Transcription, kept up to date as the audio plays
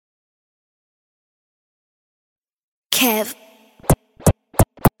Kev.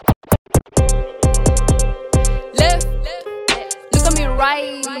 Left, look at me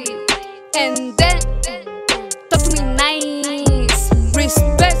right, and then talk to me nice.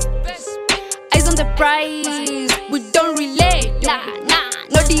 Respect, eyes on the prize. We don't relate, nah,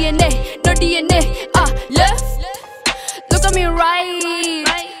 no DNA, no DNA. Left, look at me right,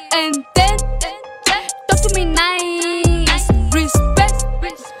 and then talk to me nice. Respect,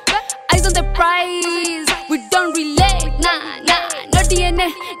 eyes on the prize. We don't relate, nah, no DNA,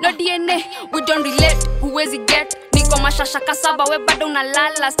 no DNA. We don't relate, huwezi get. Niko mashasha kasaba we bado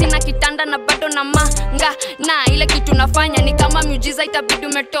unalala. Sina kitanda na bado na manga. Na ile kitu nafanya ni kama miujiza, itabidi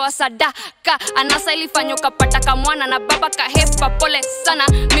umetoa sadaka. Anasa ilifanya ukapata kamwana na baba kahepa. Pole sana,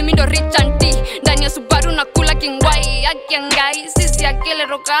 mimi ndo rich auntie. Ndani ya Subaru na kula kingwai. Akiangai, sisi akele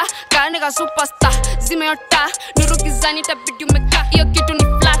roka. Kaandika superstar, zimeota. Nuru gizani itabidi umeka. Iyo kitu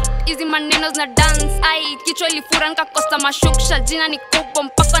ni flat, hizi maneno zina dance. Ai, kichwa ilifura nikakosa mashuksha. Jina ni kubwa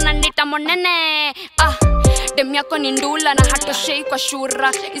mpaka na nita monene. Dem yako ni ndula na hatoshei kwa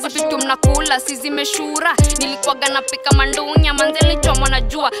shura. Hizi vitu mnakula, si zimeshura. Nilikuwaga napika mandunya, manze nilichomwa na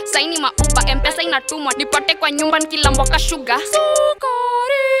jua. Saini mauba, M-Pesa inatumwa. Nipote kwa nyumba nikilamboka sugar.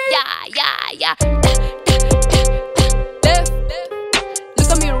 Sukari. Yeah. Left, look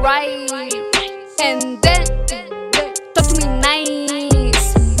at me right, and then talk to me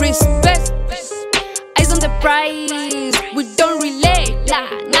nice. Respect, eyes on the prize. We don't relate, nah,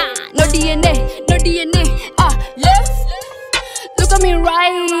 no DNA, no DNA. Left, look at me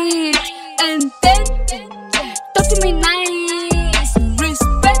right, and then talk to me nice.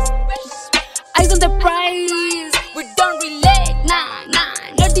 Respect, eyes on the prize. We don't relate, nah,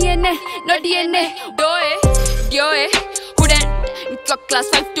 no DNA, no DNA. Dioe, couldn't. Kwa class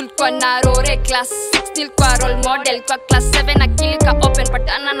 5 tulikuwa na rore, class 6 nilikuwa role model, kwa class 7 akili ka open,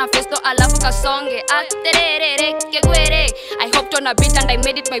 patana na festo alafu kasonge. Aterere, kegwere. I hopped on a beat and I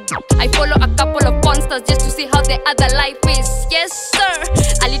made it my beat. I follow a couple of monsters just to see how the other life is. Yes sir,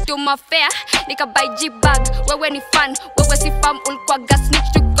 alituma fair, nika buy G-bag. Wewe ni fan, wewe si fam, ulikuwa gas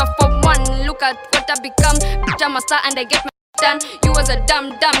snitch tuka form 1. Look at what I become, bitch I'm a star and I get my done. You was a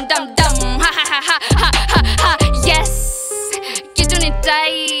dumb. Ha. Yes, kitu ni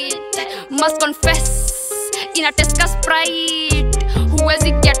tight, must confess. Inateska Sprite,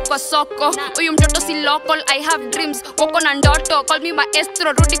 huwezi get kwa soko. Uyu mtoto si local, I have dreams. Wako na ndoto, call me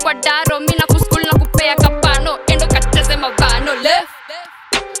maestro. Rudi kwa daro, mina kuskul na kupea kapano. Endo kateze mabano. Left,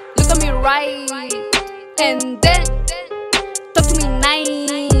 look at me right, and then talk to me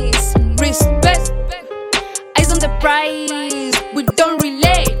nice. Respect, eyes on the prize. We don't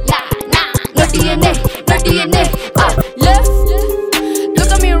relate, nah, no DNA, no DNA. Left,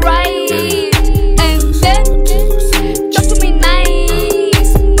 look at me right, and then talk to me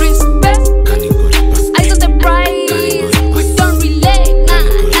nice. Respect, eyes on the prize. We don't relate, nah,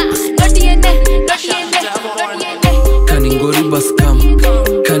 no DNA, no DNA.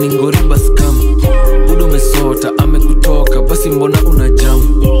 Kaningori baskam, Udo mesota amekutoka, basi mbona unajam.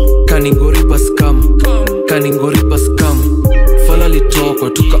 Kaningori baskam, fala litokwa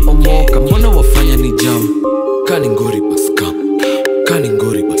tukaomoka, mbona wafanya ni jam. Kaningori baskam,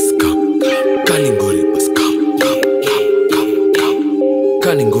 Kaningori baskam, Kaningori baskam,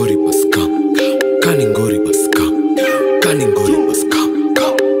 Kaningori baskam, Kaningori baskam, Kaningori baskam,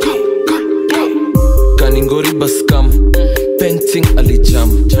 Kaningori baskam. Painting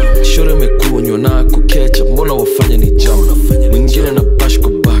alijam, shore mekunywa na kukecha, mbona wafanya ni jam. Mwingine na bash kwa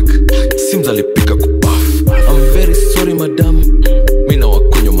back, Sims alipika kubaf. I'm very sorry madam, mina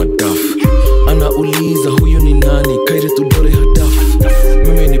wakunywa madaf. Anauliza huyu ni nani, kaire tudore hadaf.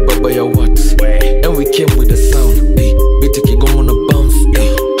 Mimi ni baba ya what, and we came with a sound. Biti kigongo na bounce,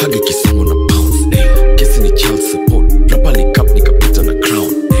 hagi kisumu na bounce. Kesi ni child support, rapa ni cup nikapita na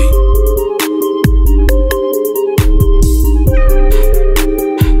crown.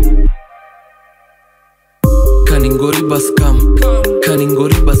 Kaningori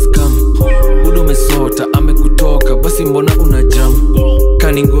baskam, Udo mesota amekutoka, basi mbona unajam.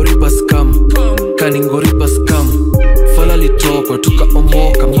 Kaningori baskam, fala litokwa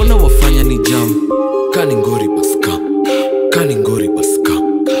tukaomoka, mbona wafanya ni jam. Kaningori baskam, Kaningori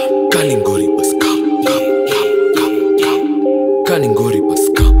baskam, Kaningori baskam, Kaningori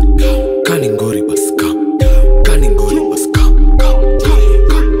baskam, Kaningori baskam, Kaningori baskam.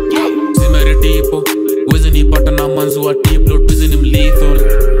 Zimeritipo, wezi nipata na manzu wa tiplo, twizi ni mlithol.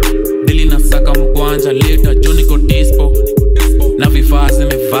 Dili na saka mkwanja, later Johnny Kotispo. Na vifaa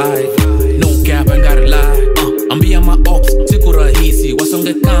zimevai, no cap and gotta lie. Ambia ma ops, siku rahisi,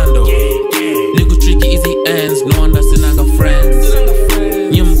 wasonge kando. Niku tricky easy ends, no wonder sinanga friends.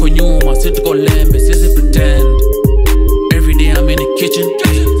 Nyumko nyuma, situko lembe, siezi pretend.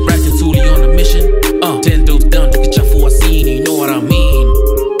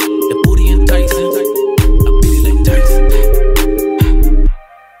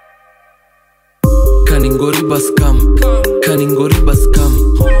 Kaningoriba scam, kaningoriba scam.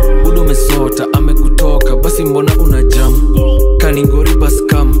 Budo mesota amekutoka basi mbona una jam. Kaningoriba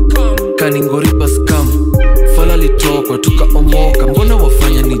scam, kaningoriba scam. Fala litokwa tukaomoka mbona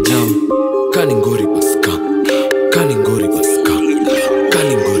wafanya ni jam. Kaningoriba scam, kaningoriba scam,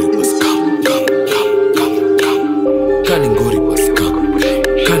 kaningoriba scam, kaningoriba scam,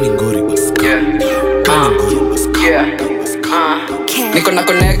 kaningoriba scam, kaningoriba scam. Niko na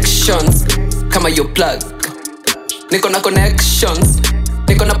connections kama yo plug. Niko na connections,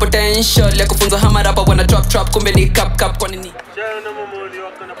 niko na potential ya kufunza hamarapa wana trap kumbe ni cap kwa nini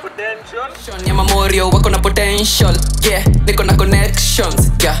ya mamorio wako na potential. Yeah, niko na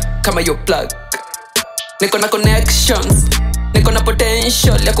connections, yeah, kama yo plug. Niko na connections, niko na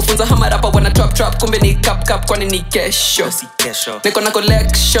potential ya kufunza hamarapa wana trap kumbe ni cap kwa nini kesho. Niko na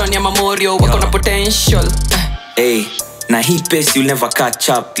collection ya mamorio wako na potential. Hey, na hii pace you'll never catch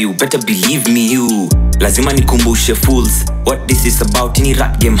up. You better believe me, you lazima nikumbushe fools what this is about. Ini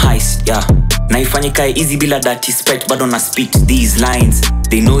rap game heist, yeah. Naifanye kai easy bila dirty spec, but on a spit these lines.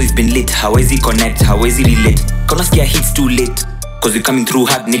 They know you've been lit, hawezi connect, hawezi relate. Kona skia hits too late, cause we're coming through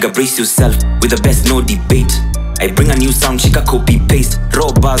hard, nigga, brace yourself. With the best, no debate. I bring a new sound, shika copy paste.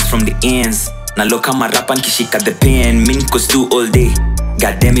 Raw bars from the ends. Na loka ma rap and kishika the pen. Min cause do all day.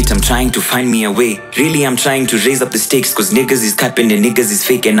 God damn it, I'm trying to find me a way. Really, I'm trying to raise up the stakes, cause niggas is capping and niggas is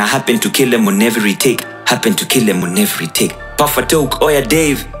fake. And I happen to kill them on every take. Happen to kill them on every take. Puff a toke, oya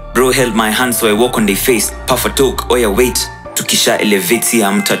Dave. Bro held my hand so I walk on their face. Puff a toke, oya wait. Tukisha elevate, see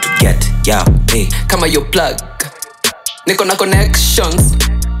I'm to get. Yeah, hey. Kama yo plug. Niko na connections,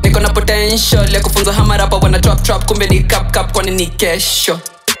 niko na potential ya kufunza hamarapa wana trap kumbe ni cap kwa nini kesho.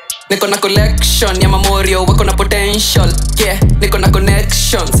 Niko na collection ya mamorio wako na potential. Yeah, niko na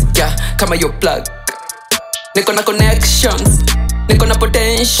connections, yeah, kama yo plug. Niko na connections, niko na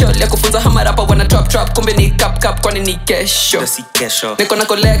potential ya kufunza hamarapa wana trap kumbe ni cap kwa nini kesho. Niko na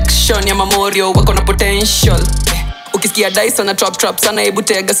collection ya mamorio wako na potential. Ukisikia dice na trap sana hebu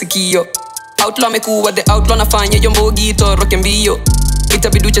tega sikio. Outlaw amekuwa the outlaw nafanya yombogi toroke mbio.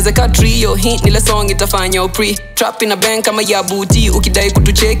 Itabidi ucheze ka trio, hii nile song itafanya upre. Trap in a bank kama ya booty. Ukidai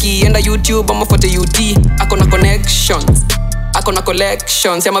kutucheki, enda YouTube ama fote UT. Ako na connections, ako na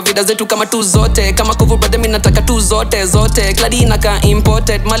collections ya mavida zetu kama tu zote. Kama kuvu brother mi nataka tu zote. Kladi inaka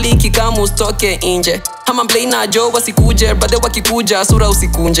imported, maliki kama ustoke inje. Hama mplay na Joe wasikuje, brother wakikuja sura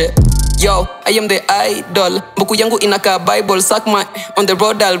usikunje. Yo, I am the idol. Mbuku yangu inaka Bible. Suck my on the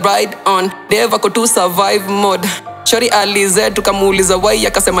road I'll ride on. Deva ko to survive mode. Shori alize tukamuuliza why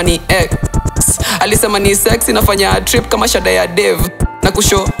akasema ni X. Alisema ni sex inafanya trip kama shada ya Dev. Na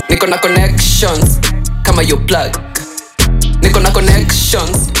kusho niko na connections kama yo plug. Niko na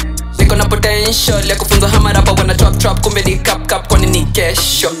connections, niko na potential ya kufunza hamarapa wana trap kumbe ni cap kwa nini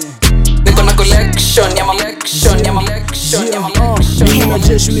kesho. Niko na collection ya collection ya collection ya collection. Me and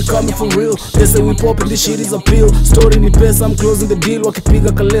Jeshi, we coming for real. They say we poppin', this shit is a pill. Story ni pesa, I'm closing the deal.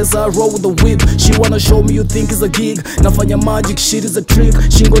 Wakipiga kalesa, I roll with the whip. She wanna show me you think it's a gig. Nafanya magic, shit is a trick.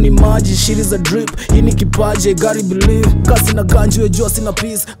 Shingo ni maji, shit is a drip. Hii ni kipaji, gotta believe. Kasi na ganji, wejua sina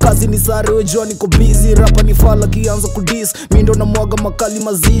peace. Kazi ni sare, wejua niko busy. Rapa ni fala, kianza kudis. Mindo na mwaga makali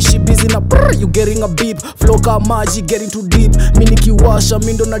mazishi. Busy na brr, you getting a beep. Flow ka maji, getting too deep. Mini kiwasha,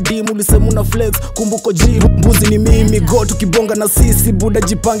 mindo na dim. Ulisemu na flex, kumbuko G. Mbuzi ni mimi, go tukibonga na sisi. Buda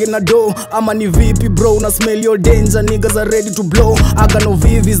jipange na do, ama ni vipi bro. Na smell your danger, niggas are ready to blow. Aga no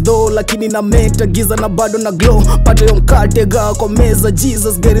vivis though, lakini na meta giza na bado na glow. Pata yon kate ga kwa meza,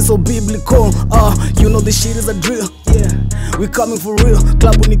 Jesus get it so biblical. You know this shit is a drill, yeah. We coming for real.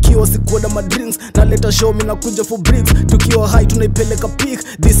 Klabu nikiwa sikuoda my drinks. Na leta show me na kuja for bricks. Tukiwa high tunaipeleka peak.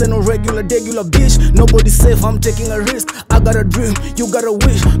 This ain't no regular bitch. Nobody safe, I'm taking a risk. I got a dream, you got a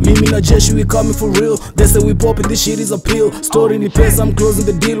wish. Mimi na Jeshi, we coming for real. They say we poppin', this shit is a pill. Story ni pesa, I'm closing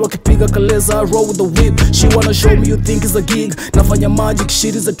the deal. Wakipiga kalesa, I roll with the whip. She wanna show me you think it's a gig. Nafanya magic,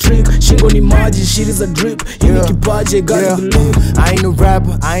 shit is a trick. Shingo ni maji, shit is a drip. Hii ni kipaji, gotta believe. I ain't no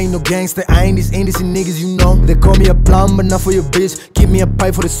rapper, I ain't no gangster, I ain't these industry niggas, you know. They call me a plumber, not for your bitch. Keep me a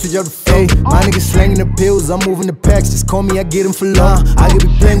pipe for the switch out the flow. My niggas slanging the pills, I'm moving the packs. Just call me, I get them for love. I could be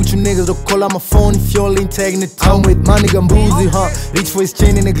playing with you niggas, don't call out my phone if y'all ain't tagging the town with my nigga Boozy, huh? Reach for his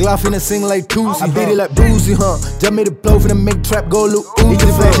chain in the glove, finna sing like Tusi. I beat it like Boozy, huh? Just made a blow, finna make trap go look oozy. Each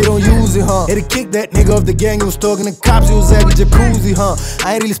of the you don't use it, huh? Had to kick that nigga off the gang, he was talking to cops, he was acting jacuzzi, huh?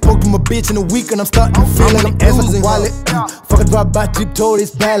 I ain't really spoke to my bitch in a week and I'm starting to feel like I'm losing, wallet. Fuck a drop by trip, told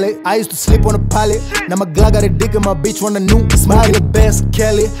this ballet. I used to sleep on a pallet. Now my Glock got a dick and my bitch wanna new. Smoking the best,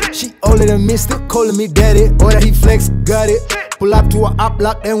 Kelly. She older than Mr. calling me daddy. Or that he flex, got it. Pull up to a up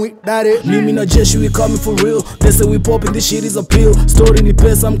block, then we that it. Mimi na Jeshi, we coming for real. They say we popping, this shit is appeal. Story ni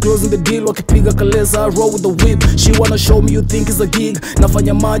pesa, I'm closing the deal. Wakipiga kalesa, I roll with the whip. She wanna show me you think it's a gig.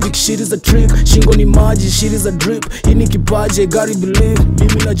 Nafanya magic, shit is a trick. Shingo ni maji, shit is a drip. Hii ni kipaji, gotta believe.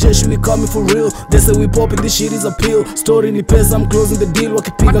 Mimi na Jeshi, we coming for real. They say we popping, this shit is appeal. Story ni pesa, I'm closing the deal.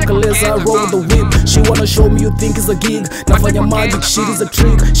 Wakipiga kalesa, I roll with the whip. She wanna show me you think it's a gig. Nafanya magic, shit is a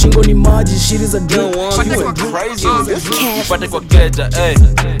trick. Shingo ni maji, shit is a drip. Nipate kwa keja, ey.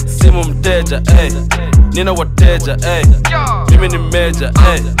 Simu mteja, ey. Nina wateja, ey. Mimi ni meja,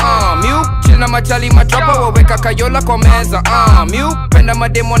 ey. Miu, china machali matrapa waweka kayola kwa meza. Miu, penda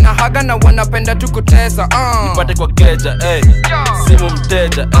mademo na haga na wanapenda tukutesa. Nipate kwa keja, ey. Simu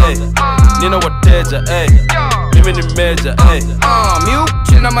mteja, ey. Nina wateja, ey. Mimi ni meja, ey. Miu,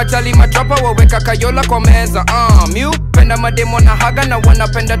 china machali matrapa waweka kayola kwa meza. Miu, penda mademo na haga na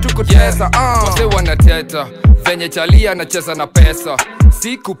wanapenda tukutesa. Wase wanateta venye chalia nacheza na pesa.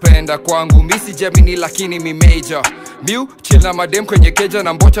 Si kupenda kwangu misi Gemini lakini mi major. Miu chila madem kwenye keja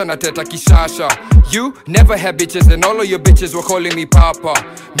na mbocha na teta kishasha. You never had bitches and all of your bitches were calling me papa.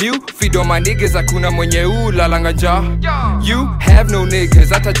 Miu feed on my niggas hakuna mwenye ulalanga njaa. You have no niggas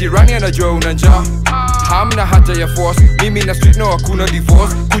hata jirani anajua una njaa. Hamna haja ya force, mimi na street no hakuna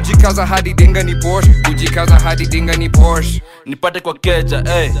divorce. Kujikaza hadi dinga ni Porsche, kujikaza hadi dinga ni Porsche. Nipate kwa keja,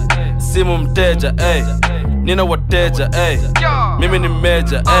 ey. Simu mteja, ey. Nina wateja, ey. Mimi ni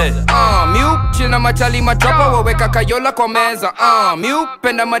meja, ey. Miu china machali matrapa waweka kayola kwa meza. Miu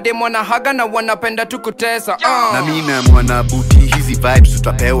penda mademo na haga na wanapenda tukutesa. Na mina mwana booty, hizi vibes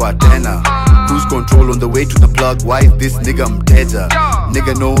tutapewa tena. Cruise control on the way to the plug, why is this nigga mteja?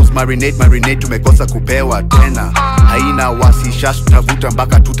 Nigga knows marinate tumekosa kupewa tena. Haina wasi shash tutavuta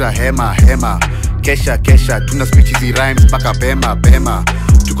mpaka tutahema hema. Kesha tuna speech hizi rhymes mpaka pema.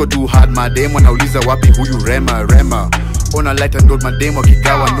 Tuko too hard mademo nauliza wapi huyu rema. Ona light and road mademo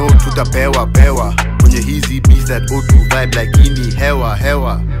kigawa no tutapewa. Kwenye hizi beats that O2 vibe like ini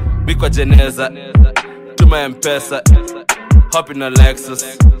hewa. Bikwa jeneza, tuma mpesa. Hop in a Lexus,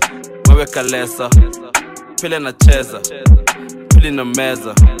 wewe kalesa. Pile na cheza, pili na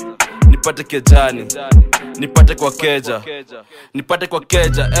meza. Nipate kejani, nipate kwa keja. Nipate kwa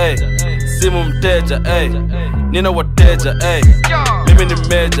keja, ey. Simu mteja, ey. Nina wateja, ey. Mimi ni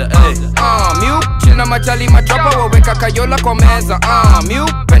meja, ey. Miu china machali matrapa waweka kayola kwa meza. Miu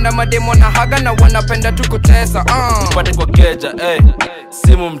penda mademo na haga na wanapenda tukutesa. Nipate kwa keja, ey.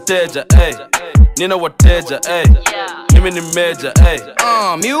 Simu mteja, ey. Nina wateja, ey. Mimi ni meja, ey.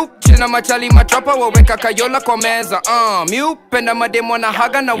 Miu china machali matrapa waweka kayola kwa meza. Miu penda mademo na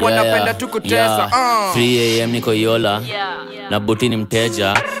haga na wanapenda tukutesa. 3 AM niko yola na buti ni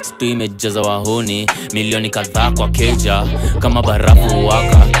mteja. Stu imejaza wahuni milioni kadhaa kwa keja. Kama barafu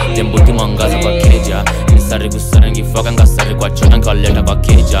waka tembuti mwangaza kwa keja. Nisari gusara ngifaka ngasari kwa chona nkaleta kwa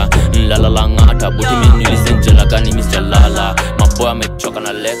keja. Nlalala ngata buti menilise njela gani Mr. Lala. Maboya mechoka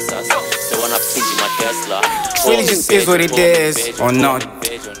na Lexus se wana pinji ma Tesla. Really just is what it is or not.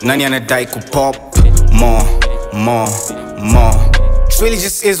 Nani anadai ku pop more. Really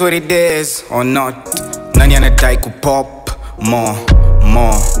just is what it is or not. Nani anadai ku pop more.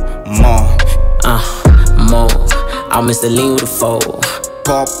 More. I'm Mr. Lean with a fold.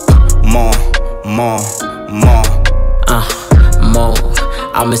 Pop more. More.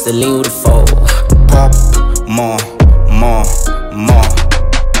 I'm Mr. Lean with a fold. Pop more.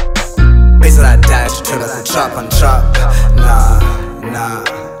 Base that I dash, turn up and trap. Nah.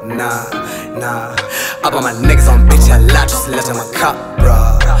 Up on my niggas on bitch, I lie, just let them a cop,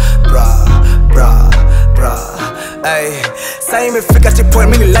 bruh. Ay, sai imefika point,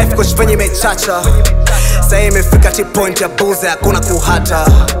 mini life coach venye imechacha. Sai imefika point ya buze, hakuna kuhata.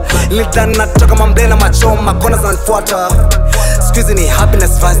 Nilidhani natoka mamblela machoma, kona zinanifuata. Squeeze ni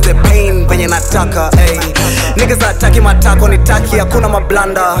happiness versus the pain venye nataka. Ay, niggas ataki matako, nitaki hakuna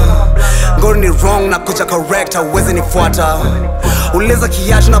mablanda. Ngori ni wrong na kucha correct, hauwezi nifuata. Uliza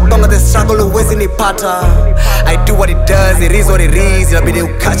kiatu na bonga the struggle, uwezi nipata. I do what it does, it is what it is, inabidi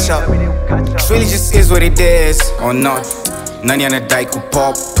ukatch up. Really just is what it is or not. Nani anadai ku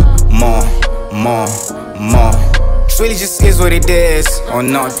pop more. Really just is what it is or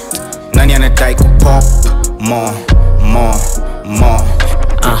not. Nani anadai ku pop more.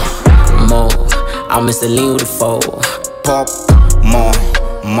 I'm Mr. Lean with a fold. Pop more.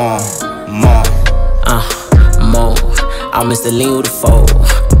 I'm Mr. Lean with a fold.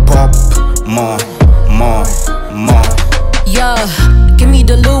 Pop more. Yeah, give me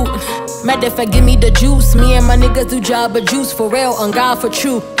the loot. Mad if I give me the juice. Me and my niggas do job of juice for real, on God for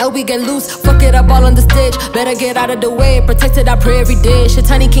true. And we get loose, fuck it up all on the stage. Better get out of the way, protected I pray every day.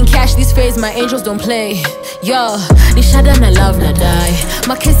 Shatani can cash these fades, my angels don't play. Yo, this shada na love na die.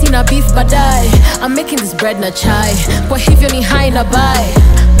 My kissy na beef but die. I'm making this bread na chai. But if you need high na buy.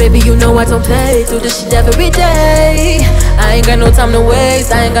 Baby, you know I don't play, do this shit every day. I ain't got no time to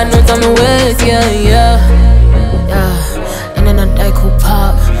waste, I ain't got no time to waste, yeah, yeah. Yeah, and then I die cool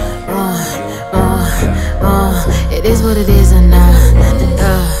pop. It is what it is and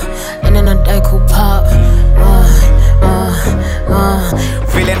and then I die cool pop.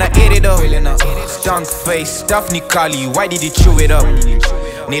 Feeling I ate it up, stunk face, stuff Nikali, why did you chew it up?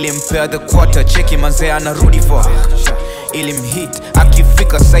 Nilimpea the quarter, cheki manze anarudi for ilimhit,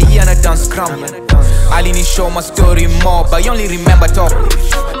 akifika sahi ana dance scrum. Alini show my story more, but I only remember top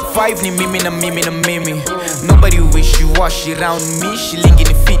 5 ni mimi na mimi na mimi. Nobody wish you wash around me, shilingi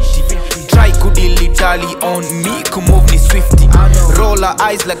ni 50. Try kudili dali on me, kumove ni swifty. Roll her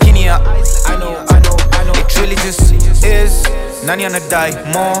eyes lakini ya I know. It really just is. Nani anadai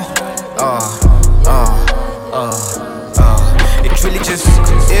more? It really just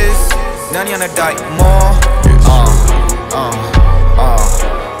is. Nani anadai more?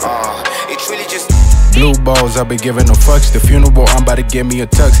 It really just blue balls, I be giving no fucks. The funeral, I'm about to give me a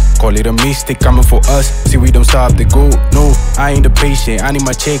tux. Call it a mistake, coming for us. See, we don't stop the go. No, I ain't the patient. I need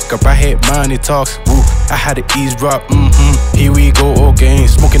my checkup. I had money talks. Woo, I had to eavesdrop. Here we go again.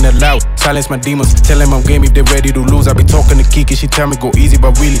 Smoking it loud. Silence my demons. Tell them I'm game if they ready to lose. I be talking to Kiki. She tell me go easy,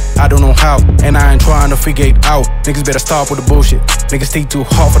 but really, I don't know how. And I ain't trying to figure it out. Niggas better stop with the bullshit. Niggas stay too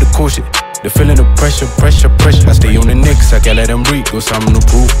hard for the cool shit. They feeling the pressure. I stay on the nicks. I can't let them read. Got something to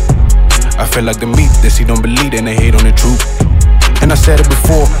prove. I feel like the meat, they see don't believe and they hate on the truth. And I said it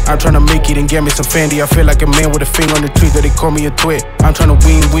before, I'm tryna make it and get me some Fendi. I feel like a man with a finger on the tree that they call me a twit. I'm tryna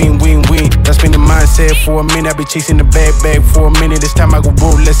win. That's been the mindset for a minute. I be chasing the bag for a minute. This time I go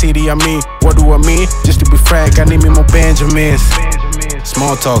roll, let's see the I mean. What do I mean? Just to be frank, I need me more Benjamins.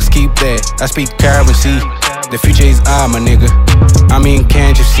 Small talks, keep that. I speak currency. The future is I, my nigga. I mean,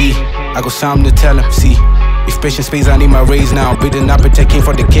 can't you see? I got something to tell him, see. If patient space, I need my raise now. Bidding up and taking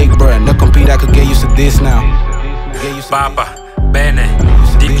for the cake, bro. No compete, I could get used to this now. Papa, Bene,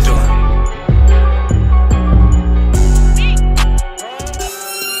 Dicto.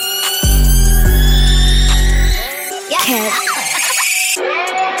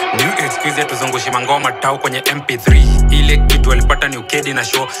 New excuse tuzungushi mangoma tau kwenye MP3. Ile kitu alipata ni ukedi na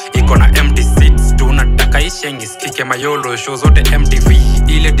show iko na empty seats. Tunataka ishengi sikike mayolo show zote MTV.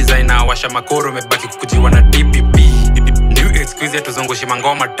 Ile designer washa makoro mebaki kukujiwa na DPP. New excuse tuzungushi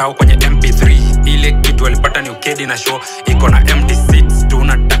mangoma tau kwenye MP3. Ile kitu alipata ni ukedi na show iko na empty seats.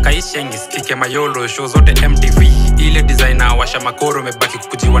 Tunataka ishengi sikike mayolo show zote MTV. Ile designer washa makoro mebaki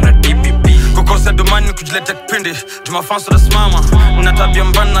kukujiwa na DPP. Kukosa domani kujileta kipindi Jumafanso da smama Una tabia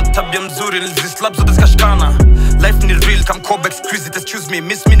mbana na tabia mzuri Nilizislab zote zikashikana Life ni real, come Kobex crazy excuse me,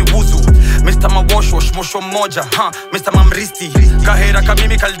 miss me ni wuzu Mr. Mawash, mosho moja Mr. Mamristi Kahera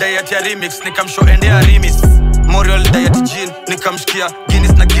kamimi kaldayati ya remix Nikamsho ende ya remix Morial dayati jin Nikamshikia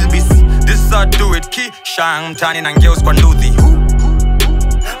Guinness na Gilbis This is how I do it, ki Shang mtani na ngeos kwa nduthi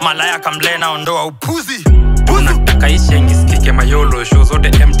Malaya kamblena ondoa upuzi Tunataka ishengi sikike mayolo show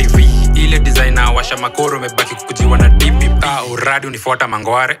zote MTV. Ile designer washa makoro mebaki kukujiwa na DPP. Uradi unifuata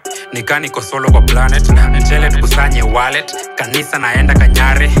mangware Nikani kosolo kwa planet Mchele tukusanye wallet Kanisa naenda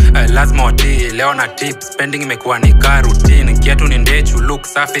Kanyare Lazima watii leo na tip Spending imekuwa nika routine Kiatu ni ndechu look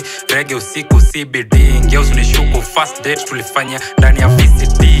safi Reggae usiku CBD Ngeusu ni shuku fast date tulifanya ndani ya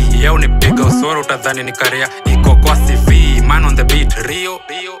VCT. Yeo ni piga usoro utadhani ni karia iko kwa CV. Man on the beat Rio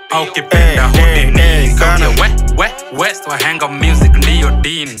au kipenda Houdini. Kaudia west wa hang of music ndiyo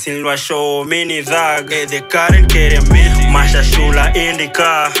Dean. Silwa show mini dhag the current keremi Masha shula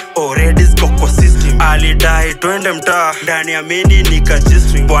indika already skoko system. Alidai twende mtaa ndani ya mini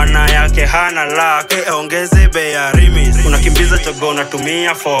nikajistring. Bwana yake hana luck ongeze bei ya remix. Unakimbiza chogo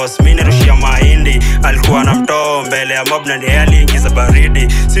unatumia force mini rushia mahindi. Alikuwa na mtoo mbele ya mob na ndiye aliingiza baridi.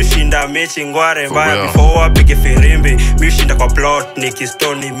 Si shinda mechi ngware mbaya before apige firimbi. Mi ushinda kwa plot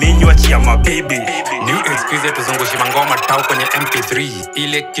nikistoni minywa chia mabibi. New excuse tuzungushi mangoma tau kwenye MP3.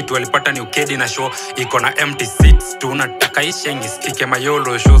 Ile kitu alipata ni ukedi na show iko na empty seats. Tunataka ishengi sikike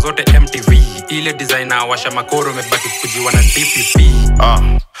mayolo show zote MTV. Ile designer washa makoro mebaki kukujiwa na DPP.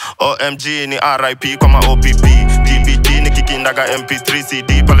 OMG ni RIP kwa ma OPP. DBD ni kikindaga MP3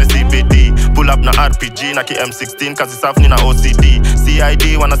 CD pale CBD. Pull up na RPG na ki M16 kazi safu ni na OCD.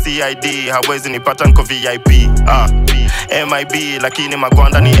 CID wana CID hawezi nipata nko VIP. MIB lakini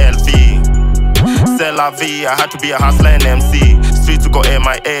magwanda ni LV. C'est la vie, I had to be a hustler and MC. Street tuko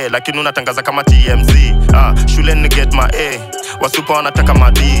MIA, lakini unatangaza kama TMZ. Shule ni get my A, wasupa wanataka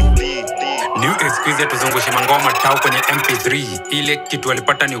madi. New excuse tuzungushe mangoma tau kwenye MP3. Ile kitu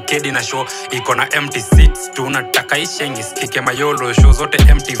walipata ni ukedi na show iko na empty seats. Tunataka ishengi skike mayolo show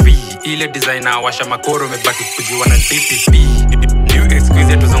zote MTV. Ile designer washa makoro mebaki kujiwa na DPP. New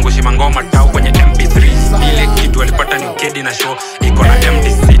excuse tuzungushe mangoma tau kwenye MP3. Ile kitu walipata ni ukedi na show iko na empty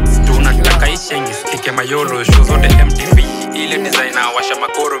seats. Tunataka ishengi skike mayolo show zote MTV. Ile designer washa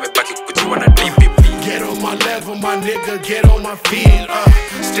makoro mebaki kujiwa na DPP. Get on my level, my nigga, get on my feet.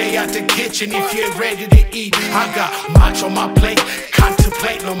 Stay out the kitchen if you're ready to eat. I got much on my plate,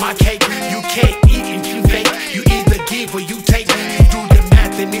 contemplating on my cake. You can't eat if you fake. You either give or you take. You do the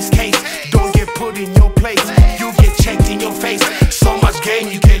math in this case. Don't get put in your place. You get checked in your face. So much game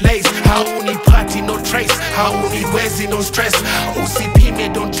you get laced. Hauni party no trace. Hauni wezi no stress. OCP me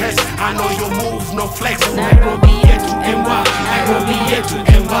don't stress. I know your move no flex. Nairobi yetu NY. Nairobi yetu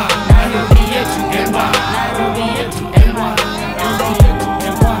NY. Nairobi yetu NY. Nairobi yetu NY.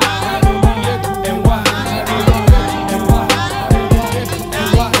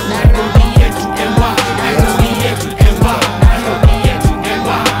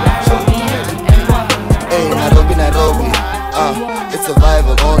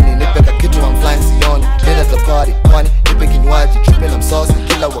 Survival only, nipeka kitu I'm flying sioni. Get at the party, money, nipe kinywaji, tripping I'm saucy,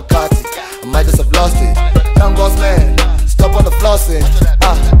 kila wakati I might just have lost it. Young boss man, stop on the flossing.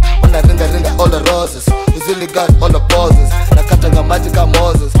 When I ringa all the roses, who's really got all the poses. Nakatanga maji ka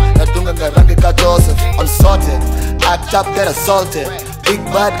Moses, nadunga rangi ka Joseph. I'm sorted, act up, get assaulted. Big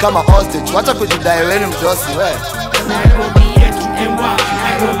bad kama hostage, wacha kujidai weni mjosi we. Nairobi yetu NY,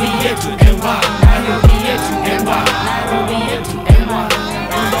 Nairobi yetu NY, Nairobi yetu NY, Nairobi yetu NY.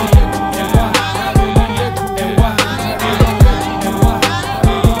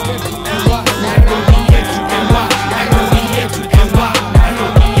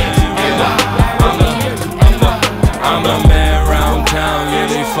 I'm a man round town, yeah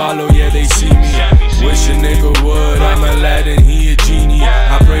they follow, yeah they see me. Wish a nigga would, I'm Aladdin, he a genie.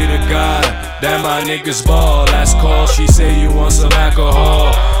 I pray to God that my niggas ball. Last call, she say you want some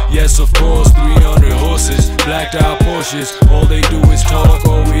alcohol. Yes of course, 300 horses, blacked out Porsches. All they do is talk,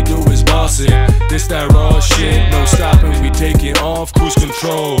 all we do is bossing. This that raw shit, no stopping, we taking off, cruise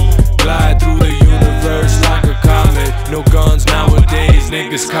control. Glide through the universe like a comet. No guns nowadays,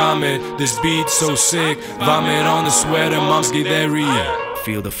 niggas comment. This beat so sick, vomit on the sweater, moms get that real.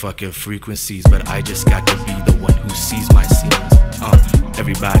 Feel the fucking frequencies, but I just got to be the one who sees my scenes.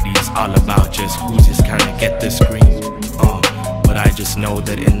 Everybody's all about just who's just trying to get the screen. But I just know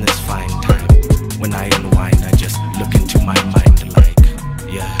that in this fine time, when I unwind, I just look into my mind like,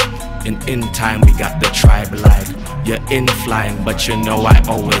 yeah. In time we got the tribe like, you're in flying, but you know I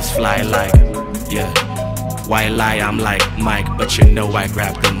always fly like, yeah. Why lie? I'm like Mike, but you know I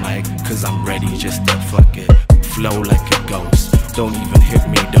grab the mic, cause I'm ready just to fuck it, flow like a ghost. Don't even hit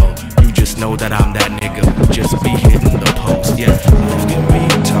me though, you just know that I'm that nigga who just be hitting the post, yeah. Life can be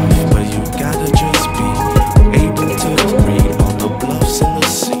tough, but you gotta just be able to read all the bluffs in the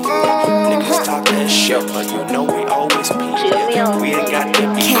sea. Niggas talk that shit, but you know we always be, yeah. We ain't got to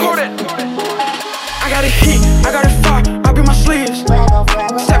be. I got it heat, I got it fire, I be my sleeves.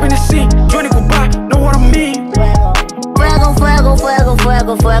 Step in the scene, join it goodbye, know what I mean. Fuego, fuego, fuego,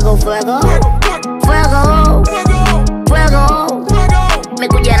 fuego, fuego, fuego. Fuego, fuego.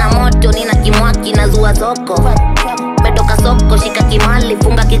 Mekuja na moto, nina kimwaki na zua soko. Metoka soko, shika kimali,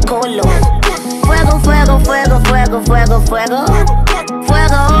 funga kikolo. Fuego, fuego, fuego, fuego, fuego, fuego.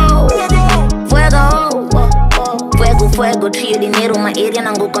 Fuego, fuego. Fuego, fuego, trio dinero, ma area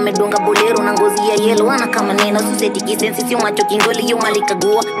nanguka medunga bolero na ngozi ya yellow. Wana kama neno, suseti kisensi, sio macho kingoli, yu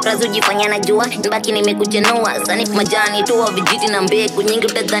malikagua. Razu jifanya na jua, mbaki nimekuchenua. Sani kumajani, tuwa vijiti na mbegu. Nyingi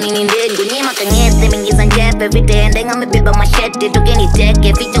utadhani ni ndegu, nyima kanyete, mingiza njepe. Vite nga mebeba mashete, toke ni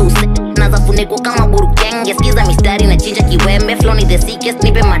teke, ficha use nazafuniko kama burukenge. Skiza mistari na chinja kiwembe. Flow ni the sickest,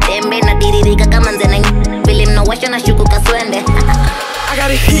 nipe madembe. Na diririka kama nzena vile mnawasha na shuku kaswende. I got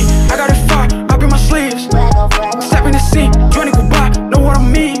it heat, I got it fire, up in my sleeves. Step in the scene, join it goodbye, know what I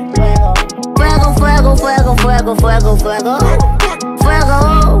mean. Fuego, fuego, fuego, fuego, fuego, fuego.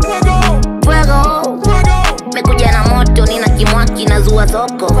 Fuego, fuego. Mekuja na moto, nina kimwaki na zua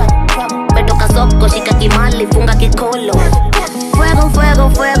soko. Metoka soko, shika kimali, funga kikolo. Fuego, fuego,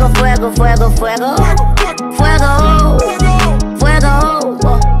 fuego, fuego, fuego, fuego. Fuego, fuego.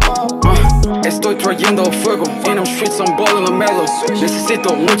 Estoy trayendo fuego, in them streets I'm balling the mellows.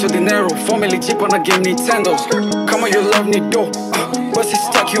 Necesito mucho dinero, family chip on a game Nintendo. Kama you love ni do, basi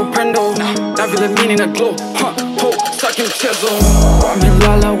staki upendo. Na vile mini na glow, ho, staki mchezo.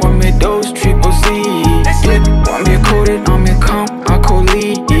 Wamelala, wamedoze, triple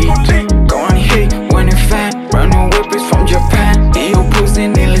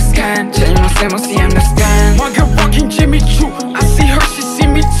them, she understand. My girl walking Jimmy Choo, I see her, she see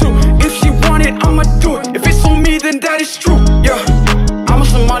me too. If she want it, I'ma do it. If it's on me, then that is true. Yeah, I'm on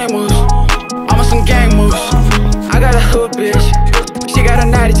some money moves, I'm on some gang moves. I got a hood bitch, she got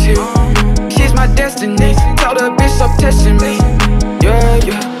an attitude. She's my destiny, tell the bitch stop testing me. Yeah,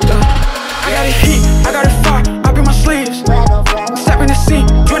 yeah, yeah. I got it heat, I got it fire, I be my sleeves. Step in the scene,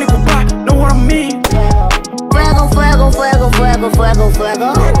 20 goodbye, know what I mean. Fuego, fuego, fuego, fuego, fuego,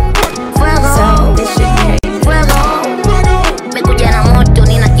 fuego. Fuego, fuego. Mekuja na moto,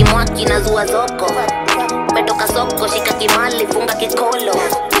 nina kimwaki na zua zoko. Metoka soko, shika kimali, funga kikolo.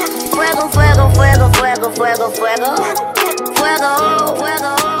 Fuego, fuego, fuego, fuego, fuego, fuego. Fuego,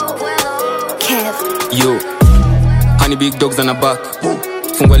 fuego, fuego. Kev. Yo, honey big dogs on the back.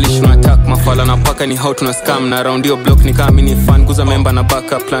 Fungwa lish na attack, mafala na paka ni how tuna scam. Na round your block ni kama mini fan, guza member na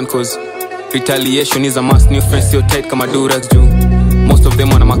backup plan cause retaliation is a must. New friends still tight kama Durax Jew. Most of them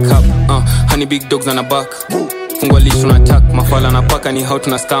wanna my cup. Honey big dogs on the back. Fungwa lish na attack, mafala na paka ni how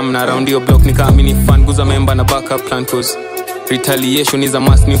tuna scam. Na round your block ni kama mini fan, guza member na backup plan cause retaliation is a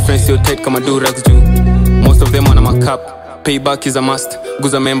must. New friends still tight kama Durax Jew. Most of them wanna my cup. Payback is a must.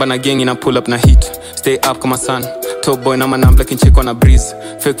 Guza member na gang ina pull up na hit. Stay up kama sun. Top boy na manam like in check on a breeze.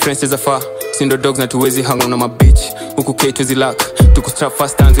 Fake friends is a far. Sindo dogs na tuwezi hang on my bitch. Huku K tuwezi lack. Tuku strap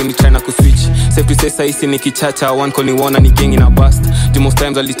fast hands when you try na kuswitch. Safe to say saisi ni kichacha. One call ni one ni gang ina bust. Juu most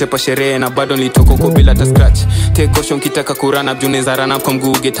times alitepa sherehe na bado nilitoko uko bila ta scratch. Take caution kitaka kurana juneza run up kwa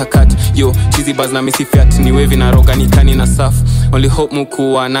mguu get a cut. Yo, cheesy buzz na misi fiat. Ni wavy na roga ni kani na saf. Only hope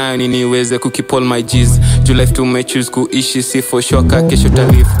mukuwa nayo ni niweze kukip all my G's. Juu life to me choose kuishi si for sure ka kesho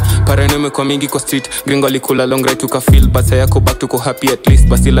talive. Paranoia kwa mingi kwa street. Gringo alikula long ride tuka feel. But sayako back tuko happy at least.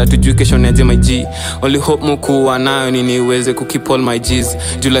 Basila tujui kesho neje my G. Only hope mukuwa nayo ni niweze kukip all my G's.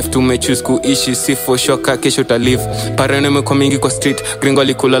 Juu life to me choose kuishi si for sure ka kesho talive. Paranoia kwa mingi kwa street. Gringo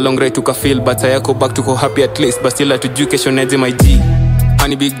alikula long ride tuka feel. But sayako back tuko happy at least. Basila tujui kesho neje my G.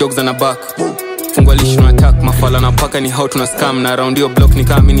 Honey big dogs on the back. Fungwa lish na attack, mafala na paka ni how tuna scam. Na round your block ni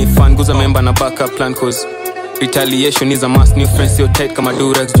kama mini fan, guza member na backup plan cause retaliation is a must. New friends still tight kama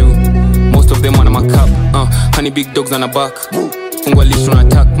Durax Jew. Most of them wanna my cup. Honey big dogs on the back. Fungwa lish na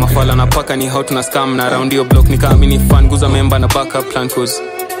attack, mafala na paka ni how tuna scam. Na round your block ni kama mini fan, guza member na backup plan cause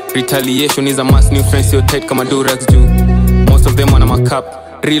retaliation is a must. New friends still tight kama Durax Jew. Most of them wanna my cup.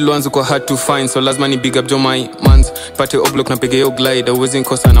 Real ones uko hard to find, so lazima ni big up jo my mans. Pate oblock na pege yo glide, uwezi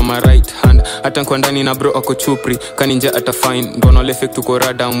nkosa na my right hand. Hata nkwa ndani na bro ako chupri, kaninja ata fine. Ndono lefek tuko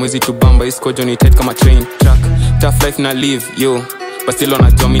rada, mwezi tubamba, isko jo ni tight kama train track. Tough life na live, yo, but still on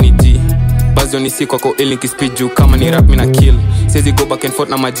a jo mini G. Buzz yoni si kwako ili nikispeed juu, kama ni rap mina kill. Sezi go back and forth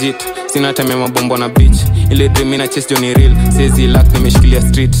na majit, sina time ya mabombo na bitch. Ile dream mina chase jo ni real, sezi lack nimeshikilia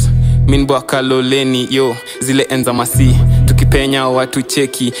streets. Minbwa kaloleni, yo, zile enza masi. Tukipenya watu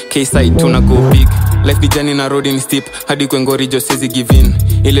cheki, K-side tuna go big. Life di jani na road in steep, hadi kwengori jo sezi give in.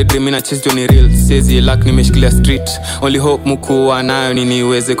 Ile dream ina chase jo ni real, sezi lack nimeshikilia street. Only hope mukuwa nayo ni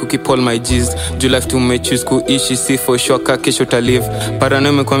niweze kukip all my G's. Juu life tumechoose kuishi si for sure ka kesho talive.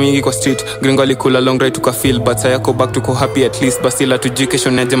 Paranoia kwa mingi kwa street, gringo alikula long ride tuka feel. But sayako back tuko happy at least, basila tujui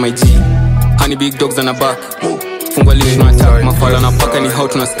kesho neje my G. Honey big dogs on the back. Fungwa lish na attack, mafala na paka ni how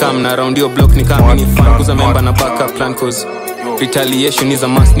tuna scam. Na round your block ni kama mini fan, guza member na backup plan cause retaliation is a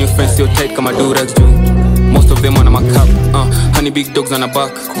must. New friends still tight kama Durax Jew. Most of them wanna my cup. Honey big dogs on the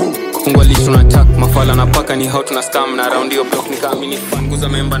back. Fungwa lish na attack, mafala na paka ni how tuna scam. Na round your block ni kama mini fan, guza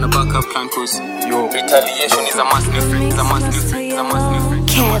member na backup plan cause retaliation is a must. New friends, a must, new friends, a must, new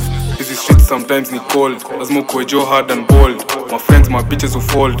friends. Hizi streets sometimes ni cold, lazima ukuwe jo hard and bold. My friends, my bitches who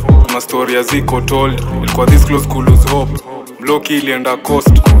fold, kuna story ya ziko told. Ilikuwa this close cool lose hope, bloki ilienda coast.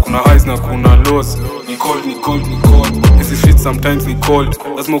 Kuna highs na kuna lows, ni cold, ni cold, ni cold. Hizi streets sometimes ni cold,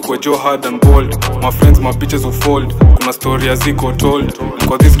 lazima ukuwe jo hard and bold. My friends, my bitches who fold, kuna story ya ziko told.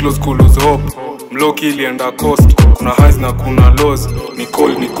 Ilikuwa this close cool lose hope, bloki ilienda coast. Kuna highs na kuna lows, ni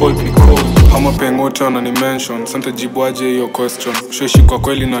cold, ni cold, ni cold. Hama pengota na ni mention, sante jibuaje hiyo question. Usheshi kwa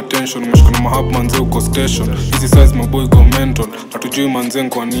kweli na tension, mshikuna mahab manze uko station. Hizi size maboy go mental, hatujui manze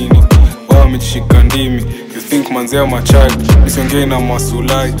kwa nini wao wamejishika ndimi. You think manze ama child, misiongei na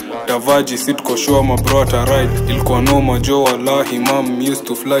masulai. Davaji sit ko show my brother right. Ilikuwa noma jo wallahi, mom used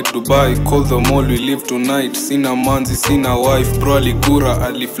to fly to Dubai. Call the mall we live tonight. Sina manzi, sina wife, bro aligura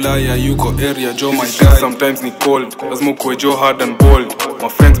alifly yuko area jo my guy. Sometimes ni cold, lazima kuwe jo hard and bold. My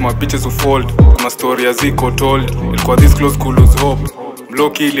friends, my bitches who fold, kuna story ya ziko told. Ilikuwa this close cool lose hope,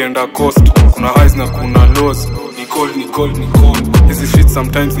 bloki ilienda coast. Kuna highs na kuna lows, ni cold, ni cold, ni cold. Hizi streets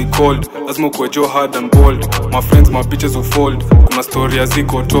sometimes ni cold, lazima kuwe jo hard and bold. My friends, my bitches who fold, kuna story ya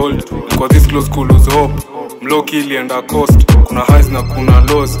ziko told. Ilikuwa this close cool lose hope, mloki ilienda coast kuna highs na kuna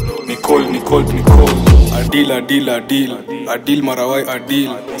lows Nicole Adil marawai Adil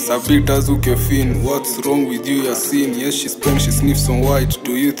Sabita Zukefin what's wrong with you Yasin yes she spent she sniffs on white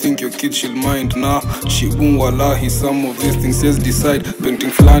do you think your kid she'll mind nah she wallahi some of these things yes decide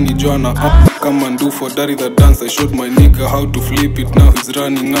painting flani Joanna come and do for daddy the dance I showed my nigga how to flip it now he's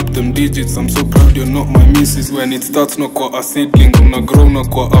running up them digits I'm so proud you're not my missus when it starts no kwa a seedling una grow na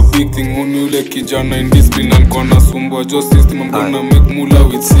kwa a big thing uni ule kijana indiscipline and kona sumbwa just system I'm gonna make mula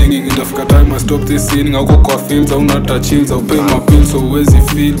with singing itafika time I stop this singing I'll go kwa films I'll not touch chills I'll pay my bills so where's he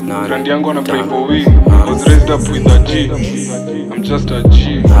feel Grand yangu wanna pray for we I was raised up with a G I'm just a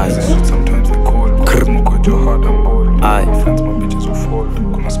G sometimes they call Mko jo hard and bold friends my bitches will fall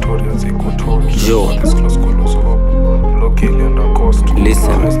kuna story as equal told yo this close colors hope low and a cost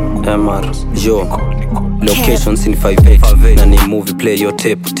listen MR yo locations in 5-8 na ni movie play your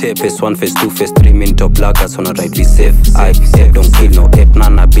tape phase 1 phase 2 phase 3 min top laggers on a right we safe I don't kill no ape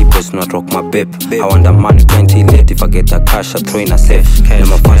nana b-boys not rock my babe I want the money 20 late if I get the cash I throw in a safe and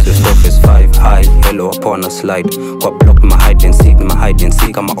my fans will stop phase 5 high hello upon a slide kwa block my hide and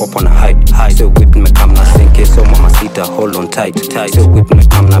seek I'm up on a hide so whip me come na sink so mama sita hold on tight so whip me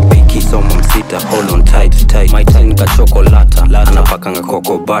come na biki so mama sita hold on tight my time ka chocolate anapakanga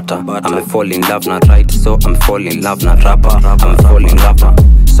cocoa butter I'm fall in love na right so I'm falling in love na rapper I'm falling in love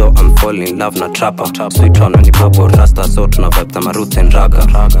so I'm falling in love na trapper sweet one ni bobo rasta so tuna vibe kama roots and raga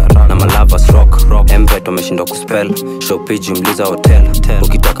na malavas rock embet wameshindwa kuspell show page mliza hotel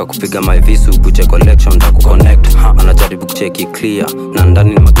ukitaka kupiga my visu buje collection da kuconnect anajaribu kucheki clear na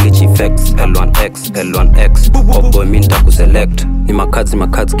ndani ni glitch effects L1X boy mimi nitakuselect ni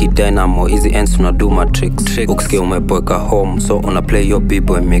makazi ki dynamo easy ends una do matrix ukisikia umeboeka home so una play your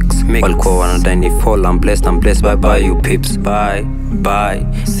b-boy mix walikuwa wanadai ni fall I'm blessed bye you peeps bye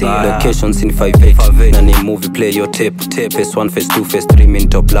see locations in 5-8 na ni movie play your tape phase 1 phase 2 phase 3 min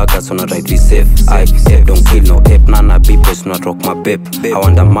top laggers on a right we safe I don't kill no ape nana b-boys not rock my babe I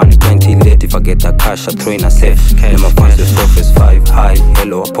want the money 20 late if I get the cash I throw in a safe and my fans will stop phase 5 high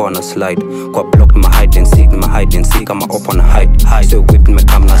hello upon a slide kwa block my hide and seek I'm up on a hide so whip me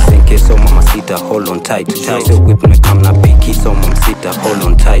come na sink so mama sita hold on tight so whip me come na biki so mama sita hold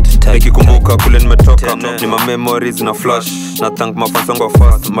on tight nikikumbuka kule nimetoka ni my memories na flash na thank my fans wangu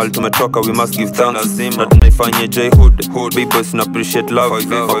fast mali tumetoka we must give thanks na tunaifanyia J-Hood B-boys na appreciate love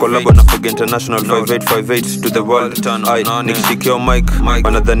wakolabo na Fog International 5858 to the world nikishikia mic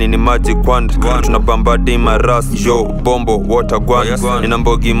wanadhani ni magic wand tunabamba dima ras yo bombo water gwan nina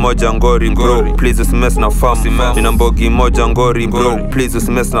mbogi moja ngori bro please usimess na farm nina mbogi moja ngori bro please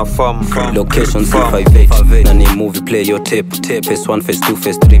usimess na farm locations 5-8 na ni movie play your tape phase 1 phase 2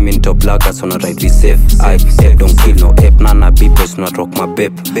 phase 3 min top laggers on a right we safe I don't kill no ape nana b-boys not rock my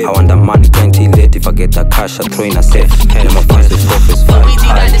babe I want the money 20 late if I get the cash I throw in a safe and my fans will stop phase 5